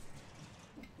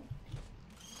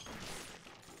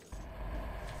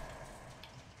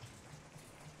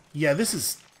 Yeah, this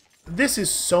is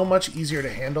so much easier to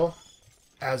handle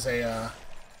as a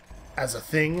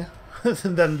thing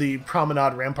than the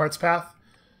Promenade Ramparts path.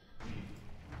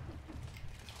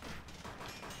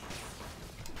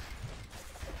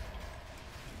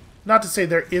 Not to say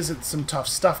there isn't some tough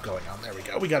stuff going on. There we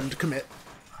go. We got him to commit.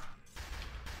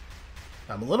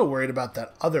 I'm a little worried about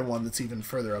that other one that's even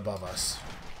further above us.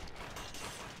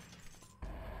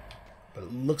 But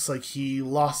it looks like he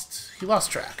lost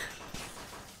track.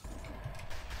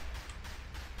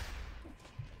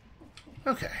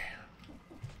 Okay.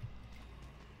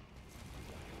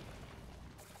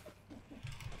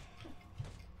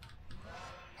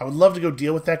 I would love to go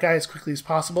deal with that guy as quickly as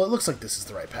possible. It looks like this is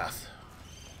the right path.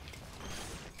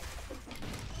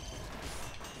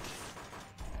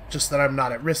 Just that I'm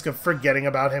not at risk of forgetting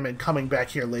about him and coming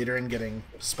back here later and getting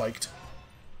spiked.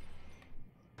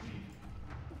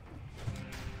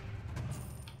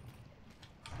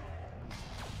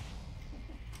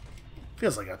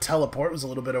 Feels like a teleport was a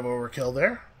little bit of overkill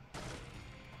there.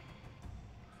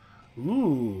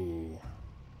 Ooh.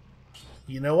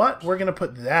 You know what? We're going to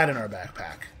put that in our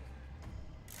backpack.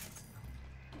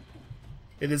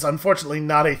 It is unfortunately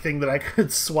not a thing that I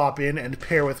could swap in and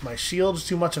pair with my shield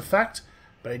to much effect,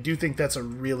 but I do think that's a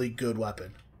really good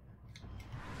weapon.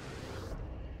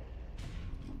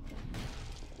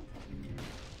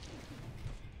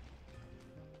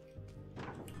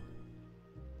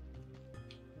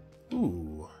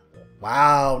 Ooh.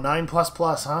 Wow,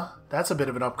 9++, huh? That's a bit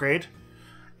of an upgrade.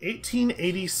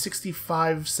 1880,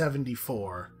 65,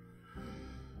 74.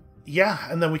 Yeah,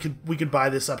 and then we could buy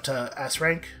this up to S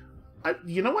rank.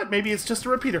 You know what? Maybe it's just a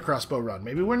repeater crossbow run.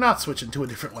 Maybe we're not switching to a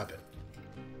different weapon.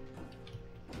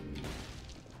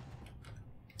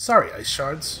 Sorry, ice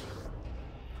shards.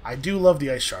 I do love the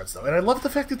ice shards, though. And I love the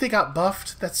fact that they got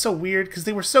buffed. That's so weird, because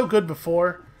they were so good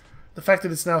before. The fact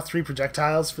that it's now 3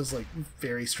 projectiles feels, like,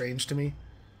 very strange to me.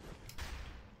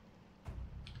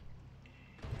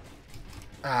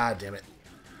 Ah, damn it.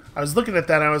 I was looking at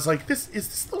that and I was like, is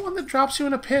this the one that drops you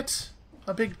in a pit?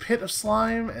 A big pit of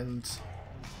slime? And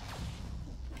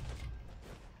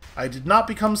I did not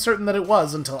become certain that it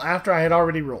was until after I had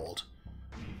already rolled.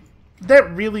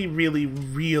 That really, really,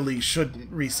 really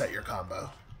shouldn't reset your combo.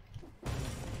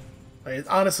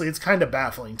 Honestly, it's kind of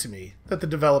baffling to me that the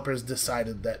developers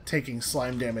decided that taking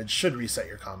slime damage should reset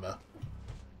your combo.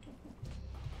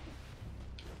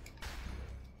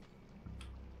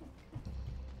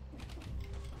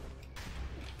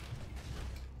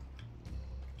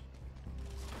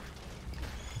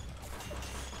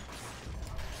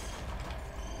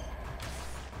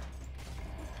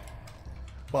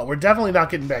 Well, we're definitely not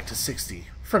getting back to 60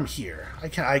 from here.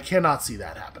 I cannot see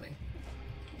that happening.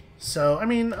 So, I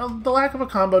mean, the lack of a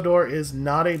combo door is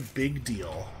not a big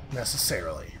deal,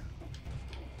 necessarily.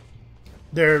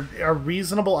 There are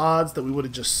reasonable odds that we would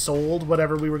have just sold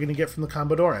whatever we were going to get from the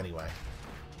combo door anyway.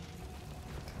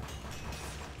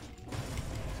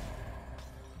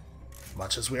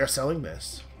 Much as we are selling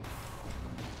this.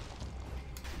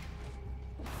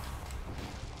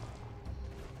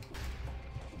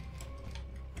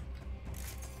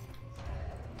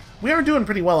 We are doing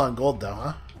pretty well on gold, though,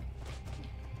 huh?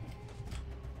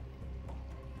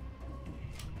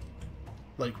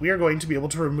 Like, we are going to be able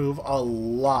to remove a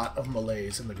lot of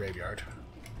melees in the graveyard.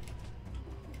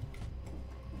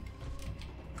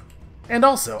 And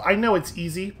also, I know it's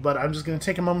easy, but I'm just going to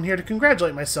take a moment here to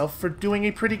congratulate myself for doing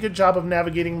a pretty good job of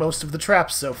navigating most of the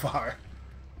traps so far.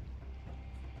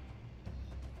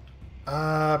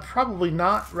 Probably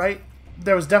not, right?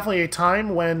 There was definitely a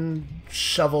time when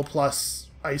shovel plus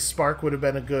Ice Spark would have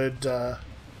been a good, or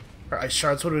Ice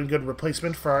Shards would have been a good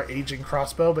replacement for our aging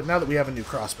crossbow, but now that we have a new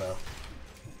crossbow,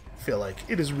 I feel like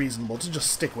it is reasonable to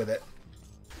just stick with it.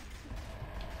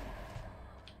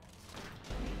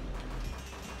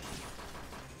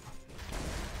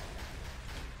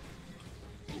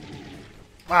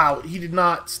 Wow, he did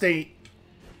not stay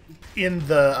in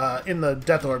the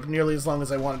Death Orb nearly as long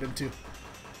as I wanted him to.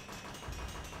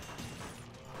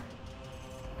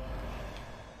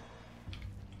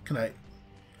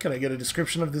 Can I get a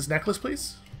description of this necklace,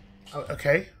 please? Oh,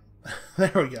 okay.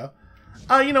 There we go.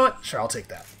 You know what? Sure, I'll take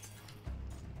that.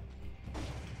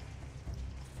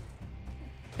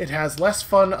 It has less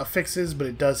fun affixes, but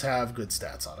it does have good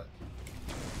stats on it.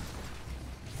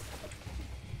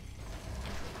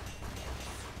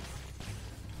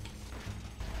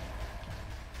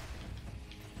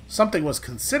 Something was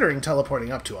considering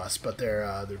teleporting up to us, but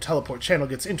their teleport channel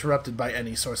gets interrupted by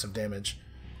any source of damage.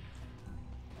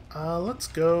 Let's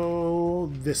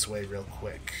go this way real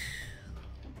quick.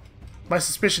 My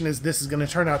suspicion is this is going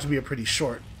to turn out to be a pretty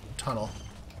short tunnel.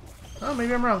 Oh,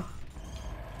 maybe I'm wrong.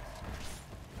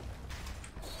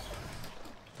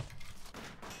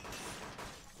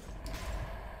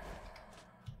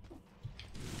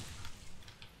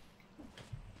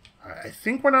 Alright, I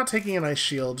think we're not taking an ice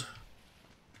shield.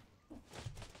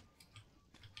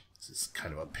 This is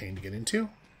kind of a pain to get into.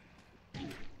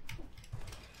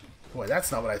 Boy,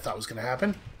 that's not what I thought was going to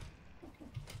happen.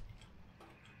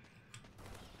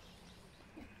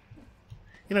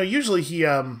 You know, usually he,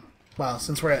 well,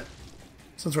 since we're at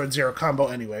 0 combo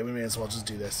anyway, we may as well just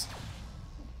do this.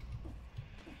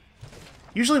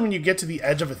 Usually when you get to the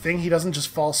edge of a thing, he doesn't just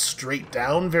fall straight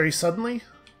down very suddenly.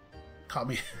 Caught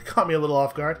me a little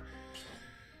off guard.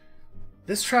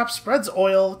 This trap spreads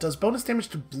oil, does bonus damage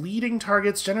to bleeding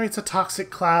targets, generates a toxic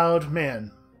cloud.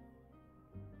 Man.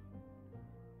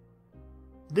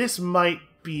 This might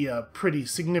be a pretty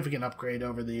significant upgrade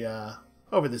over the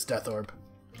over this Death Orb.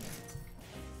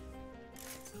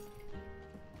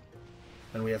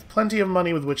 And we have plenty of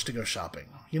money with which to go shopping.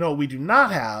 You know what we do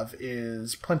not have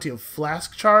is plenty of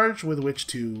flask charge with which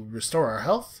to restore our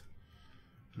health.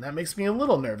 And that makes me a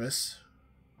little nervous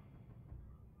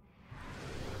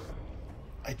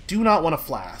I do not want a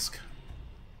flask.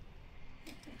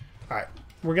 Alright.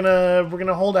 We're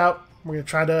gonna hold out. We're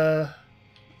gonna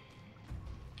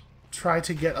try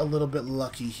to get a little bit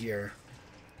lucky here.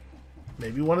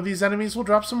 Maybe one of these enemies will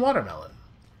drop some watermelon.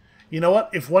 You know what?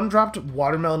 If one dropped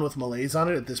watermelon with malaise on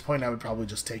it, at this point I would probably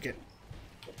just take it.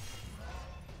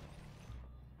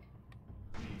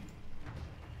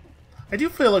 I do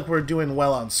feel like we're doing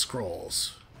well on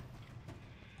scrolls.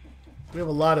 We have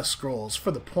a lot of scrolls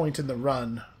for the point in the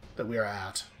run that we are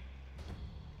at.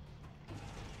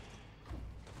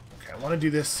 Okay, I want to do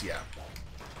this, yeah.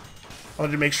 I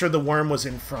wanted to make sure the worm was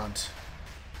in front.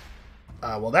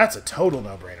 Well, that's a total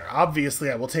no-brainer. Obviously,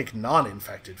 I will take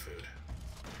non-infected food.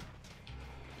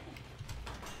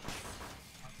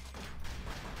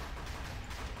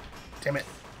 Damn it.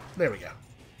 There we go.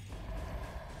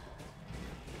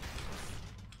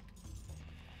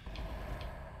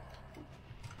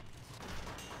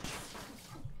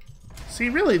 See,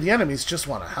 really, the enemies just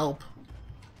want to help.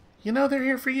 You know, they're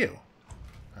here for you.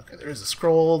 Okay, there is a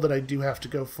scroll that I do have to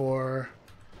go for.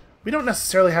 We don't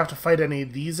necessarily have to fight any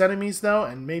of these enemies, though,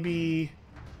 and maybe...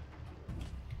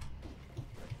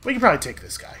 we can probably take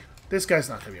this guy. This guy's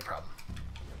not going to be a problem.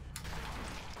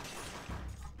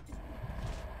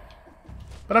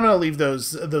 But I'm going to leave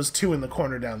those two in the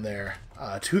corner down there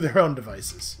to their own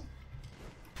devices.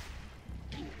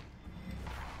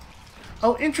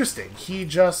 Oh, interesting. He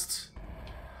just...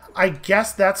 I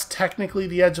guess that's technically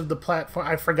the edge of the platform.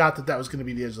 I forgot that that was going to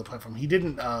be the edge of the platform. He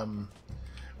didn't...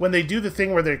 when they do the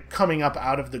thing where they're coming up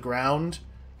out of the ground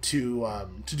to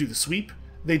do the sweep,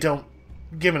 they don't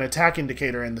give an attack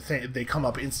indicator and they come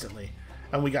up instantly.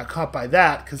 And we got caught by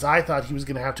that because I thought he was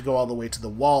going to have to go all the way to the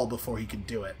wall before he could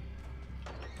do it.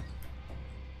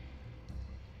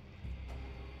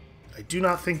 I do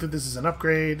not think that this is an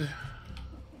upgrade.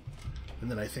 And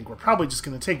then I think we're probably just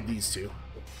going to take these two.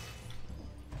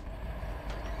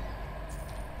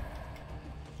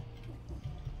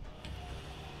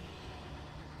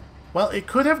 Well, it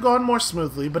could have gone more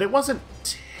smoothly, but it wasn't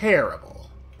terrible.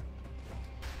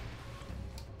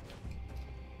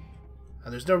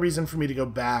 And there's no reason for me to go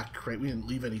back, right? We didn't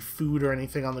leave any food or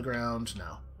anything on the ground,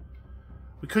 no.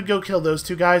 We could go kill those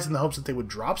two guys in the hopes that they would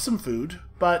drop some food,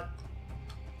 but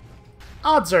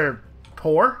odds are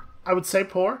poor. I would say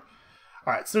poor.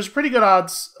 Alright, so there's pretty good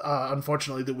odds,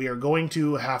 unfortunately, that we are going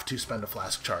to have to spend a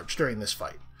flask charge during this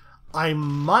fight. I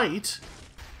might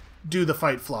do the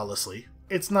fight flawlessly.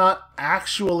 It's not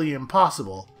actually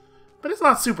impossible, but it's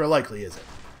not super likely, is it?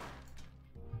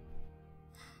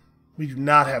 We do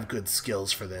not have good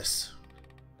skills for this.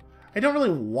 I don't really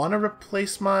want to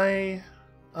replace my...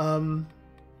 I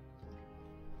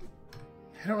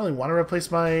don't really want to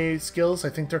replace my skills. I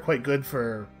think they're quite good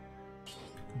for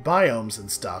biomes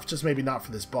and stuff, just maybe not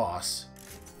for this boss.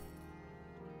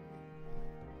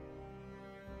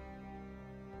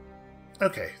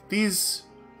 Okay, these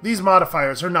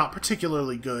modifiers are not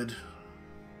particularly good.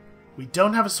 We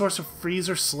don't have a source of freeze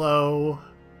or slow.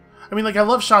 I mean, like, I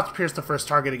love shots pierce the first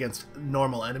target against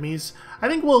normal enemies. I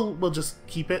think we'll just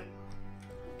keep it.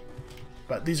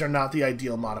 But these are not the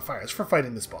ideal modifiers for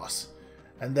fighting this boss.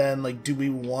 And then, like, do we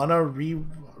want to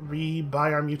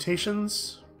re-buy our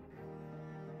mutations?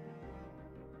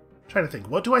 I'm trying to think.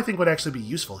 What do I think would actually be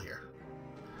useful here?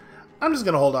 I'm just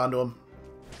going to hold on to them.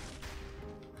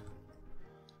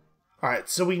 Alright,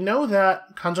 so we know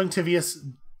that Conjunctivius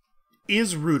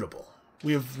is rootable.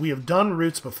 We have done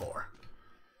roots before.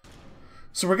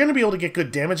 So we're going to be able to get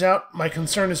good damage out. My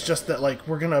concern is just that, like,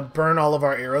 we're going to burn all of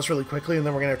our arrows really quickly, and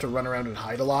then we're going to have to run around and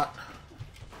hide a lot.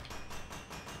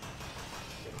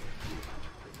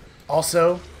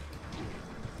 Also,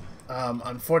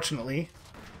 unfortunately,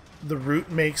 the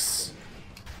root makes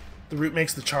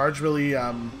the charge really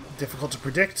difficult to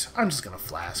predict. I'm just going to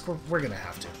flask. We're going to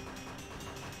have to.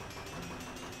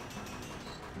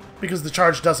 Because the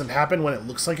charge doesn't happen when it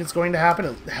looks like it's going to happen.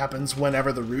 It happens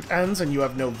whenever the route ends, and you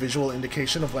have no visual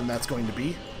indication of when that's going to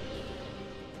be.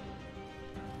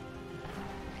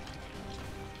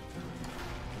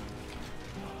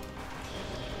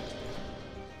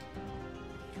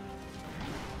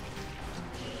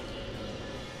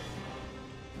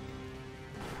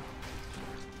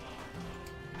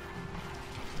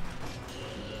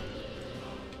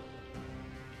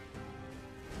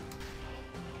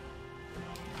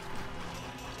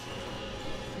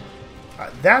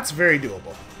 That's very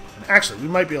doable. And actually, we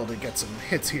might be able to get some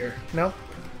hits here. No?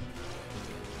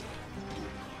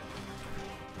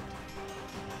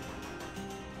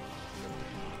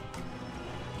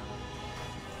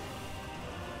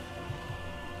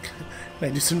 Can I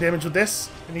do some damage with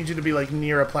this? I need you to be, like,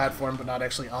 near a platform, but not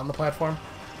actually on the platform.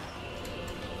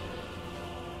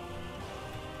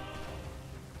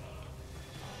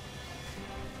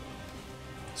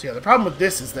 So yeah, the problem with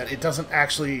this is that it doesn't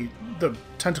actually... The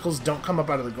tentacles don't come up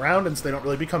out of the ground, and so they don't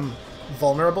really become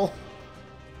vulnerable.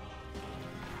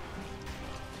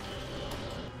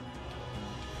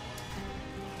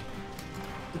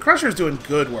 The Crusher's doing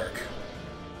good work.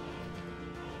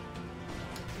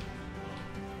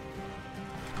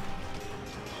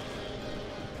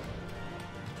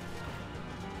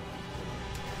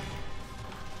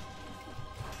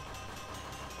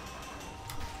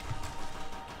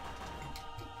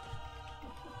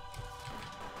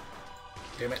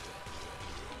 Damn it.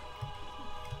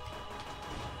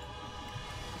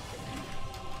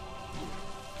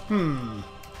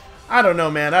 I don't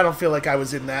know, man. I don't feel like I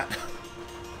was in that.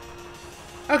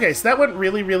 Okay, so that went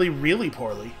really, really, really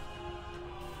poorly.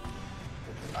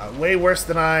 Way worse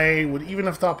than I would even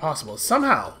have thought possible.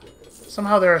 Somehow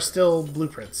there are still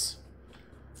blueprints.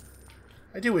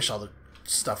 I do wish all the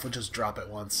stuff would just drop at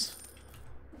once.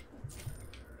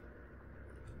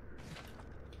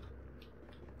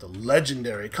 The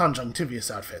legendary Conjunctivius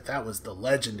outfit. That was the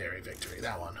legendary victory,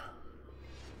 that one.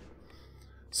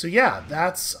 So yeah,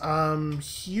 that's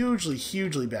hugely,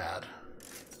 hugely bad.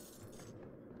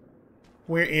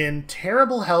 We're in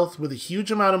terrible health with a huge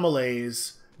amount of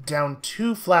melees, down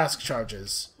 2 flask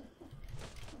charges.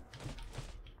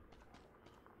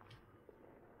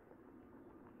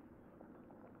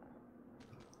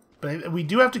 But we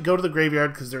do have to go to the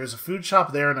graveyard because there is a food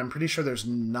shop there, and I'm pretty sure there's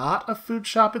not a food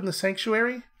shop in the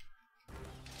sanctuary.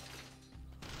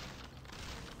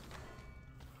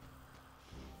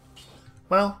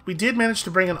 Well, we did manage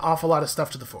to bring an awful lot of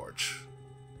stuff to the forge.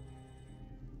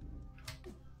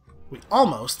 We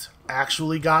almost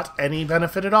actually got any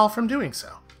benefit at all from doing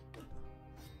so.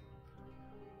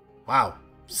 Wow,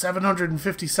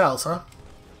 750 cells, huh?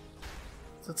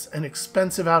 That's an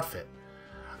expensive outfit.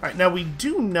 Alright, now we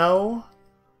do know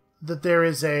that there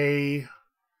is a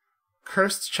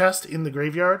cursed chest in the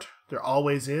graveyard. There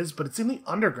always is, but it's in the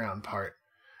underground part.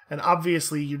 And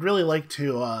obviously, you'd really like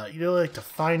to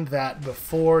find that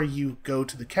before you go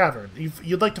to the cavern.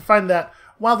 You'd like to find that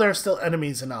while there are still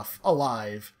enemies enough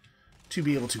alive to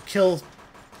be able to kill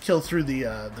through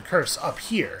the curse up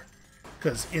here.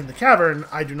 Because in the cavern,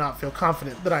 I do not feel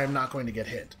confident that I am not going to get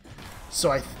hit.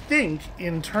 So I think,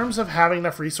 in terms of having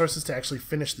enough resources to actually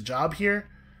finish the job here,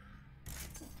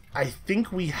 I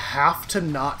think we have to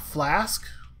not flask.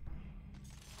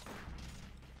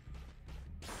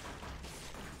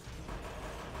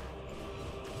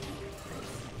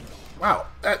 Wow,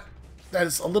 that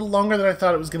is a little longer than I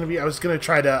thought it was going to be. I was going to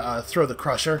try to throw the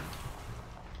Crusher.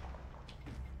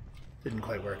 Didn't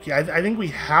quite work. Yeah, I think we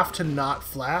have to not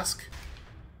flask.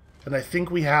 And I think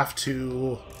we have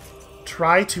to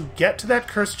try to get to that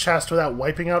cursed chest without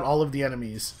wiping out all of the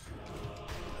enemies.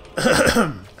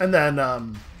 And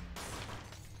then,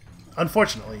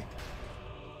 unfortunately,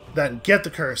 then get the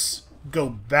curse, go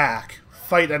back,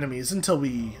 fight enemies until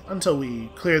we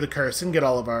clear the curse and get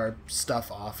all of our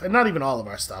stuff off. And not even all of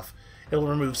our stuff. It'll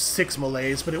remove 6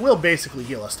 melees, but it will basically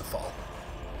heal us to fall.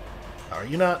 Are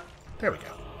you not? There we go.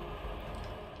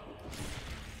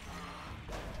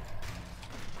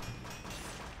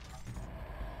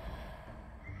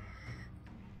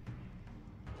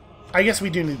 I guess we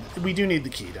do need the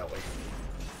key, don't we?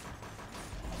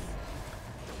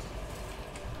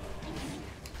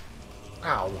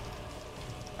 Ow.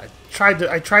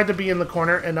 I tried to be in the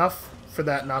corner enough for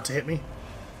that not to hit me.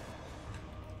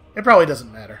 It probably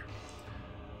doesn't matter.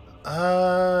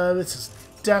 This is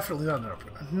definitely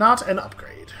not an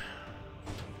upgrade.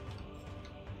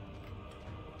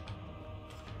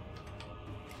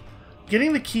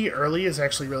 Getting the key early is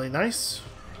actually really nice.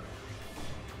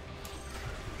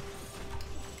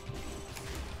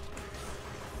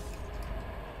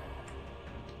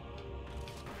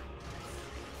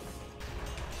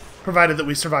 Provided that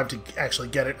we survive to actually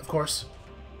get it, of course.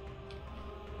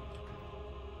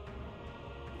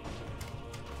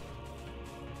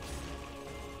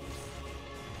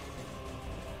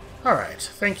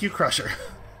 Alright, thank you, Crusher.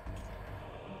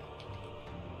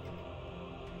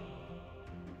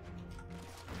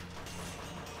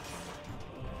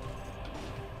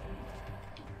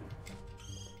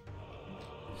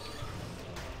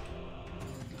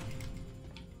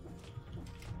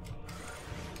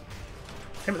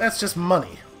 But that's just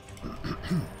money.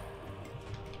 I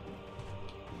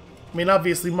mean,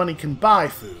 obviously money can buy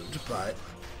food, but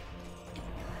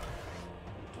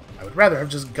I would rather have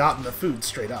just gotten the food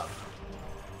straight up.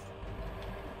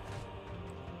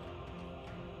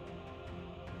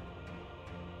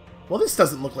 Well, this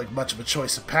doesn't look like much of a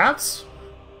choice of paths.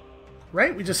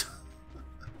 Right? We just...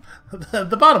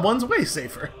 the bottom one's way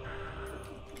safer.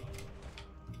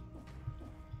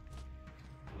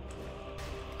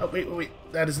 Oh, wait.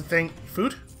 That is the thing.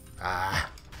 Food? Ah.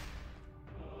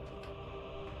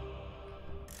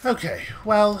 Okay,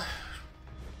 well...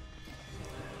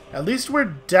 At least we're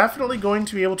definitely going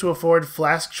to be able to afford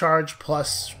flask charge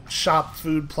plus shop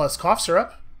food plus cough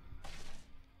syrup.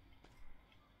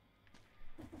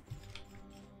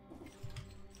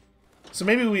 So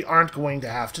maybe we aren't going to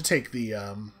have to take the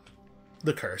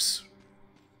curse.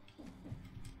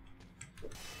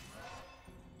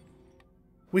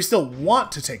 We still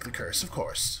want to take the curse, of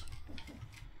course.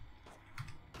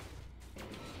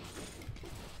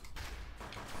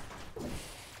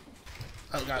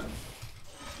 Oh god.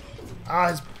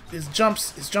 Ah, his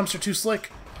jumps are too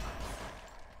slick.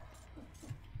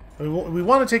 We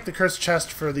want to take the cursed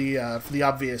chest for the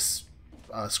obvious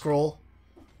scroll.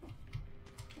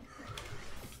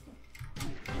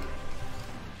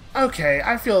 Okay,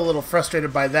 I feel a little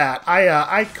frustrated by that.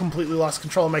 I completely lost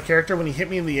control of my character when he hit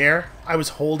me in the air. I was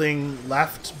holding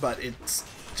left, but it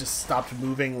just stopped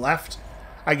moving left.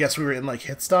 I guess we were in like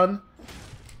hit stun.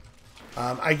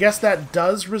 I guess that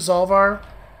does resolve our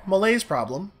malaise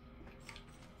problem.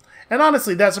 And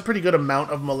honestly, that's a pretty good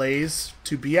amount of malaise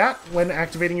to be at when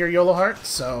activating your YOLO heart,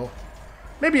 so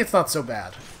maybe it's not so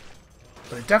bad.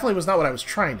 But it definitely was not what I was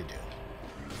trying to do.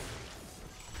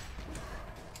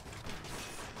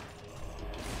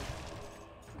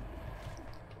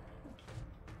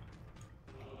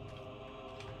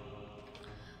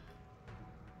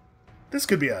 This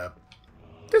could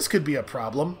be a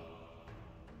problem.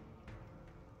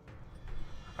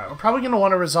 Alright, we're probably going to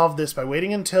want to resolve this by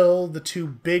waiting until the two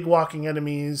big walking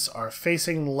enemies are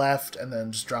facing left and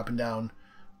then just dropping down,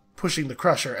 pushing the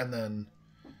crusher, and then...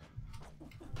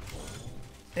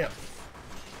 yeah.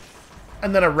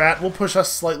 And then a rat will push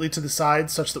us slightly to the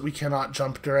side such that we cannot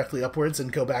jump directly upwards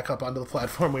and go back up onto the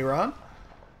platform we were on.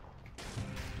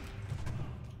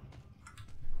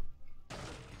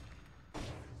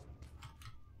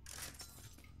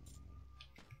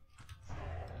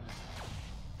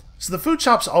 So the food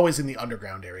shop's always in the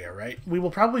underground area, right? We will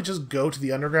probably just go to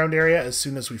the underground area as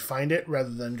soon as we find it,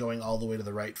 rather than going all the way to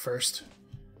the right first.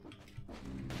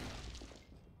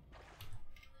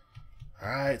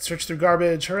 Alright, search through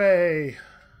garbage, hooray!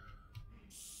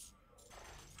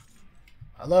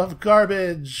 I love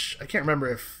garbage! I can't remember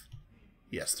if...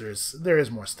 yes, there is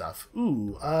more stuff.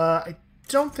 Ooh, I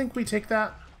don't think we take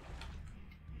that.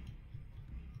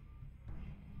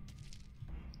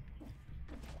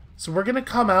 So we're gonna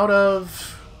come out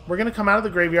of the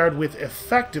graveyard with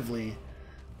effectively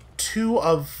 2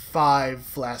 of 5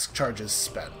 flask charges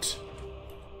spent.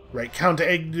 Right,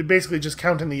 basically just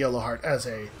counting the yellow heart as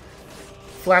a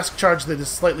flask charge that is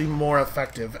slightly more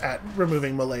effective at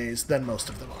removing malaise than most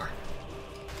of them are.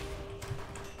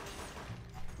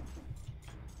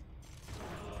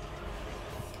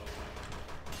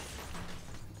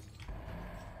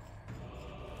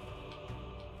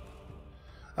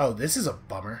 Oh, this is a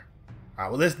bummer.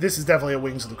 Well, this is definitely a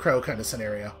Wings of the Crow kind of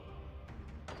scenario.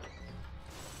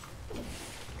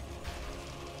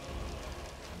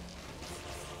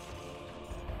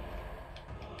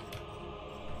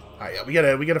 Alright,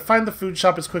 yeah, we gotta find the food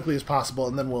shop as quickly as possible,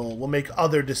 and then we'll make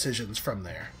other decisions from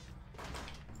there.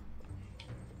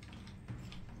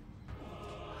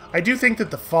 I do think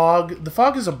that the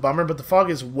fog is a bummer, but the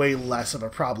fog is way less of a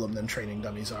problem than training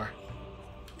dummies are.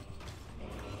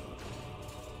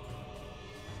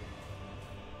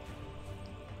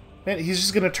 Man, he's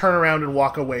just going to turn around and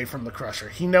walk away from the crusher.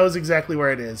 He knows exactly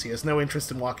where it is. He has no interest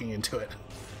in walking into it.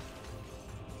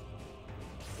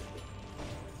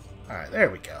 Alright,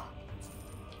 there we go.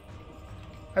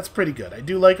 That's pretty good. I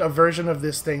do like a version of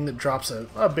this thing that drops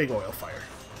a big oil fire.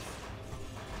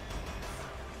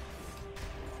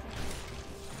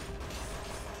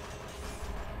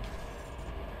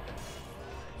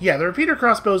 Yeah, the repeater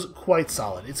crossbow's quite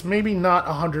solid. It's maybe not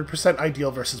 100%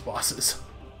 ideal versus bosses.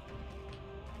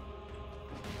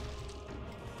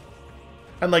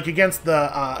 And like against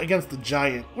the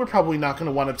giant, we're probably not going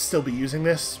to want to still be using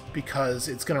this because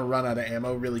it's going to run out of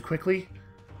ammo really quickly.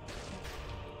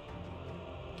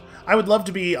 I would love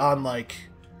to be on like...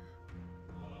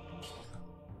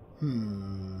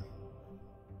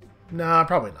 Nah,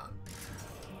 probably not.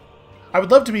 I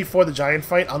would love to be for the giant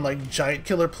fight on like Giant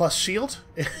Killer plus Shield,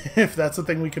 if that's a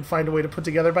thing we could find a way to put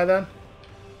together by then.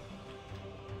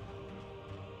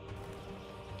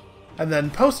 And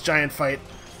then post giant fight,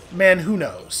 man, who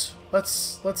knows?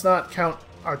 Let's not count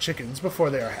our chickens before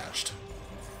they are hatched.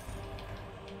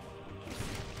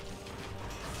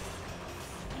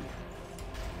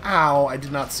 Ow, I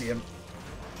did not see him.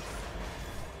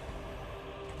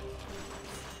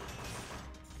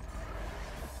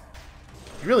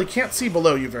 You really can't see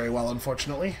below you very well,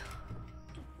 unfortunately.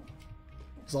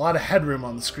 There's a lot of headroom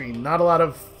on the screen, not a lot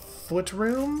of foot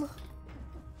room.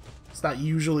 It's not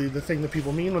usually the thing that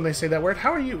people mean when they say that word.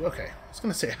 How are you? Okay, I was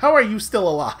going to say, how are you still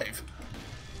alive?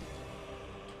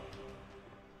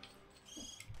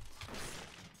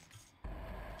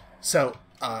 So,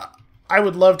 I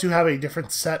would love to have a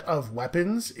different set of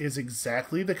weapons is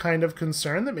exactly the kind of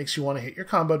concern that makes you want to hit your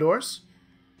combo doors,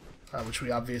 which we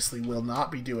obviously will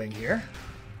not be doing here.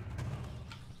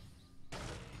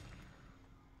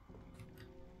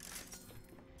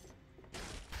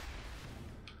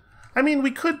 I mean,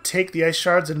 we could take the ice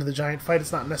shards into the giant fight.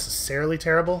 It's not necessarily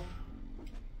terrible.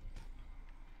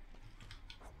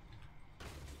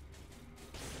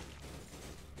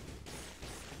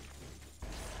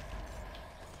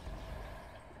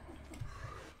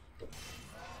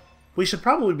 We should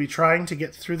probably be trying to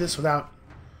get through this without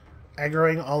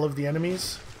aggroing all of the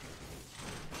enemies.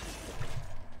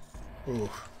 Ooh.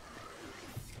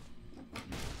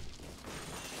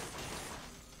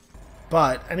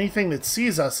 But anything that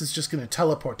sees us is just going to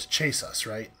teleport to chase us,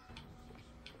 right?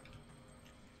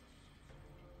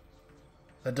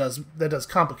 That does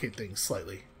complicate things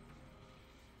slightly.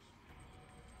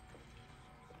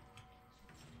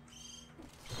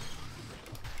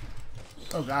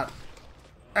 Oh god.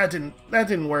 That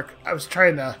didn't work. I was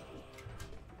trying to...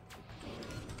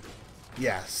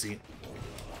 Yeah, see.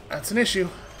 That's an issue.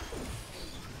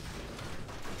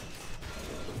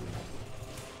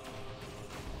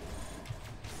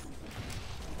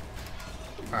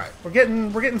 Alright, we're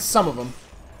getting some of them.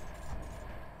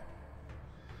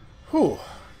 Whew.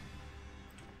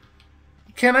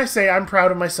 Can I say I'm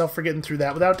proud of myself for getting through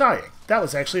that without dying? That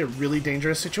was actually a really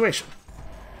dangerous situation.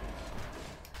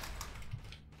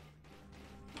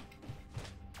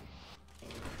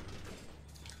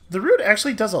 The root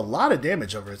actually does a lot of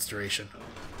damage over its duration.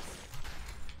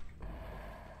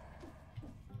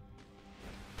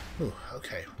 Ooh,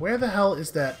 okay. Where the hell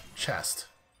is that chest?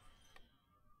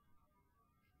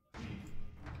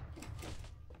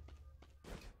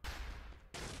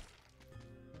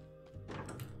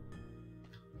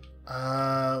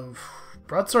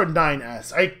 Broadsword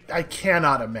 9S. I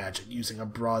cannot imagine using a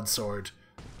broadsword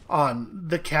on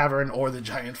the cavern or the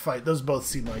giant fight. Those both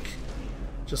seem like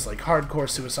just like hardcore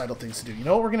suicidal things to do. You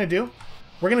know what we're gonna do?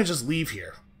 We're gonna just leave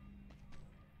here.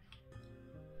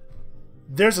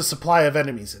 There's a supply of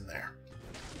enemies in there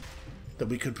that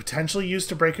we could potentially use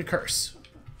to break a curse.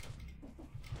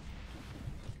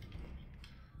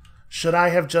 Should I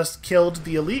have just killed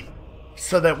the elite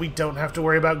so that we don't have to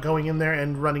worry about going in there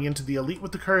and running into the elite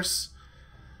with the curse?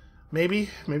 Maybe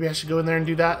I should go in there and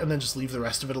do that and then just leave the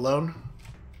rest of it alone.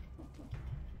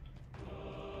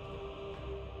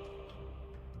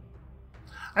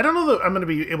 I don't know that I'm going to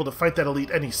be able to fight that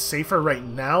elite any safer right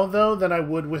now, though, than I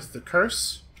would with the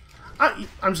curse. I'm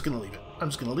just going to leave it. I'm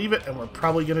just going to leave it, and we're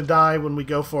probably going to die when we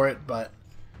go for it, but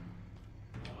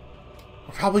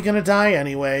we're probably going to die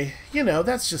anyway. You know,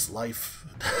 that's just life.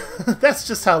 That's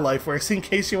just how life works, in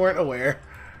case you weren't aware.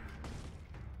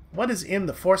 What is in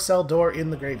the 4-cell door in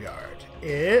the graveyard?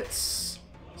 It's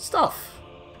stuff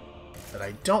that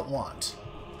I don't want.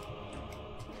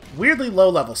 Weirdly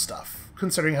low-level stuff,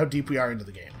 considering how deep we are into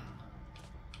the game.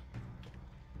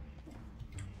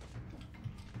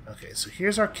 Okay, so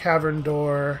here's our cavern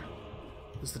door.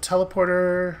 Is the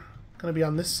teleporter going to be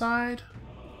on this side?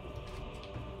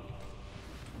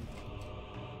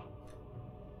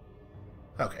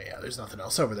 Okay, yeah, there's nothing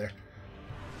else over there.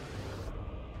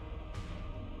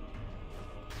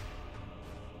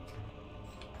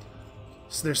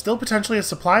 So there's still potentially a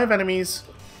supply of enemies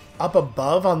up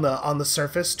above on the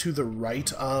surface to the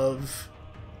right of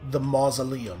the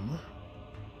mausoleum.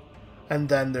 And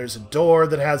then there's a door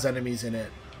that has enemies in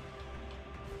it.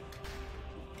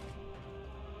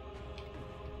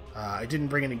 I didn't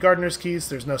bring any gardener's keys.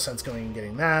 There's no sense going and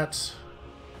getting that.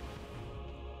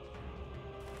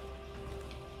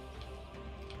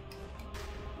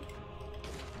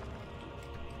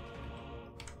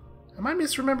 Am I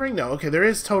misremembering? No, okay, there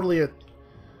is totally a...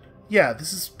 Yeah,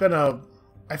 this has been a...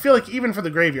 I feel like even for the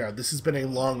graveyard, this has been a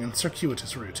long and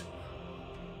circuitous route.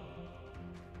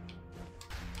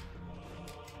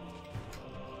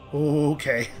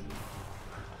 Okay.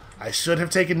 I should have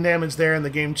taken damage there, and the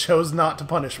game chose not to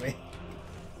punish me.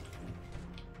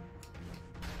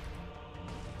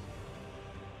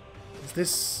 Is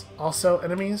this also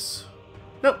enemies?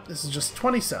 Nope, this is just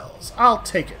 20 cells. I'll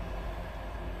take it.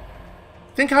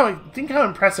 Think how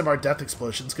impressive our death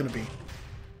explosion's gonna be.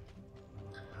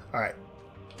 Alright.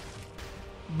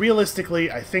 Realistically,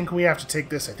 I think we have to take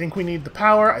this. I think we need the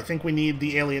power. I think we need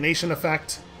the alienation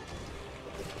effect.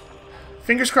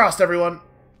 Fingers crossed, everyone.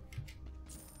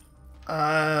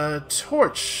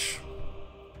 Torch.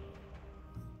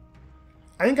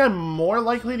 I think I'm more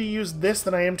likely to use this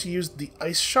than I am to use the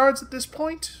ice shards at this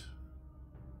point.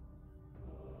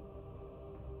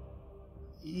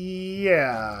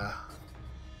 Yeah.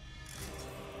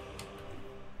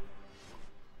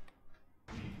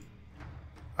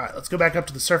 Alright, let's go back up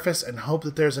to the surface and hope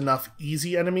that there's enough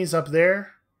easy enemies up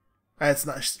there. It's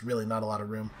just really not a lot of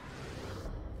room.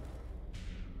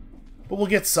 But we'll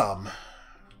get some.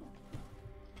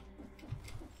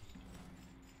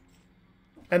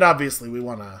 And obviously we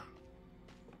want to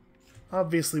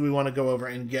go over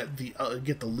and get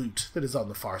the loot that is on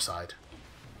the far side.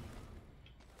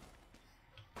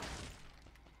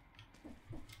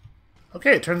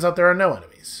 Okay, it turns out there are no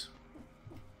enemies.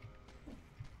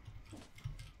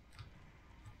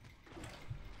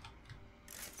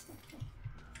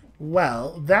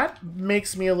 Well, that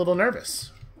makes me a little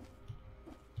nervous.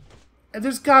 And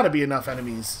there's got to be enough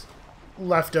enemies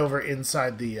left over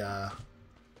inside the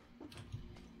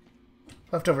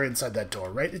inside that door,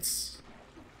 right?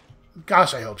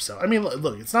 Gosh, I hope so. I mean,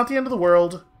 look, it's not the end of the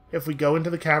world if we go into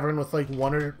the cavern with like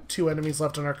 1 or 2 enemies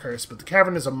left on our curse, but the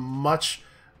cavern is a much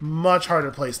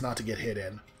harder place not to get hit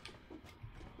in.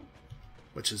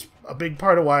 Which is a big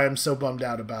part of why I'm so bummed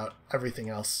out about everything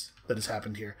else that has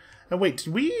happened here. And wait,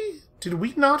 did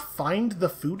we not find the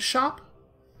food shop?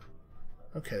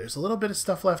 Okay, there's a little bit of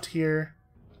stuff left here.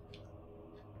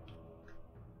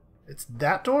 It's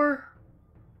that door?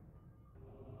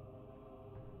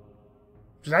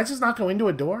 Did I just not go into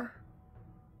a door?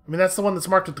 I mean, that's the one that's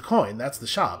marked with the coin. That's the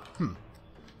shop.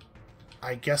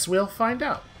 I guess we'll find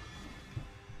out.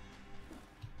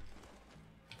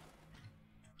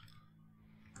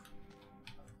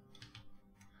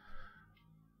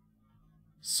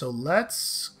 So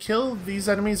let's kill these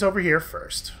enemies over here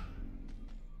first.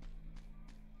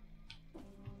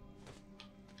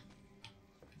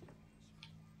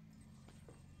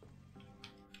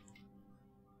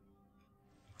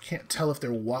 Can't tell if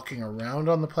they're walking around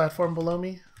on the platform below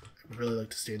me. I would really like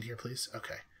to stand here, please.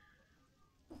 Okay.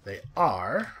 They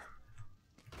are.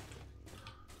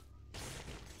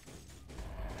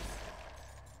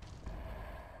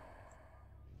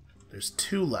 There's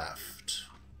 2 left.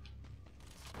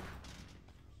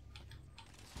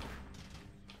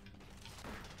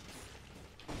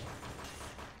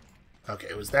 Okay,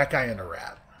 it was that guy and a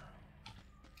rat.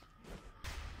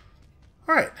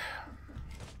 Alright.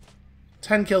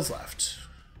 10 kills left.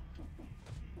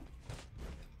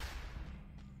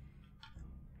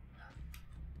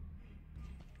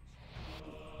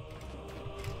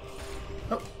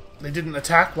 Oh, they didn't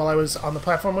attack while I was on the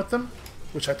platform with them,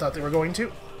 which I thought they were going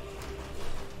to.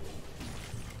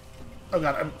 Oh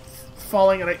god, I'm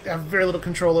falling and I have very little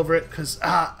control over it because,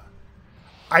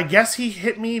 I guess he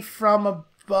hit me from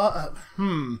above.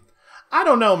 I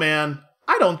don't know, man.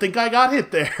 I don't think I got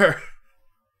hit there.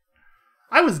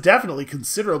 I was definitely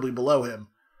considerably below him.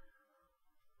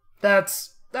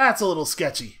 That's a little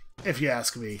sketchy, if you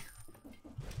ask me.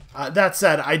 That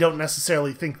said, I don't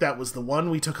necessarily think that was the one.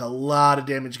 We took a lot of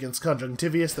damage against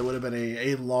Conjunctivius that would have been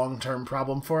a long-term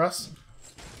problem for us.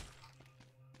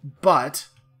 But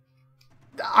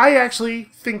I actually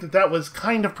think that was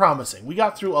kind of promising. We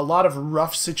got through a lot of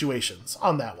rough situations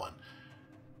on that one.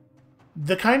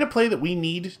 The kind of play that we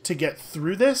need to get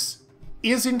through this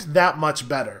isn't that much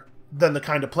better than the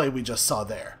kind of play we just saw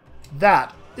there.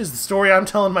 That is the story I'm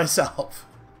telling myself.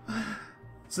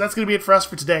 So that's going to be it for us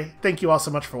for today. Thank you all so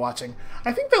much for watching.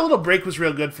 I think that little break was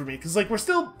real good for me, because like we're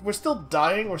still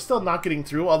dying, we're still not getting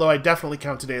through, although I definitely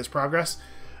count today as progress.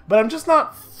 But I'm just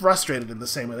not frustrated in the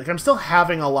same way. Like, I'm still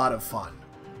having a lot of fun.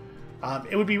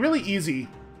 It would be really easy,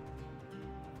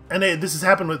 and this has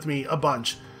happened with me a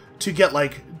bunch, to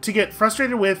get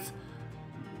frustrated with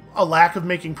a lack of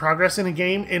making progress in a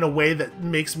game in a way that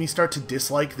makes me start to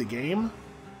dislike the game,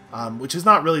 which is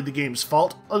not really the game's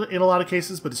fault in a lot of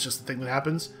cases, but it's just the thing that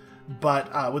happens.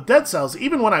 But with Dead Cells,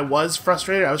 even when I was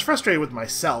frustrated with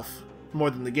myself more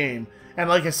than the game, and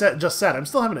like I just said, I'm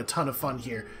still having a ton of fun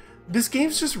here. This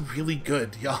game's just really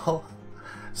good, y'all.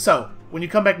 So, when you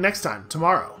come back next time,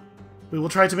 tomorrow, we will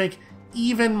try to make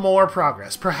even more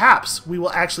progress. Perhaps we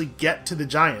will actually get to the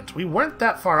giant. We weren't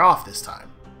that far off this time.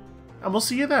 And we'll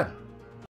see you then.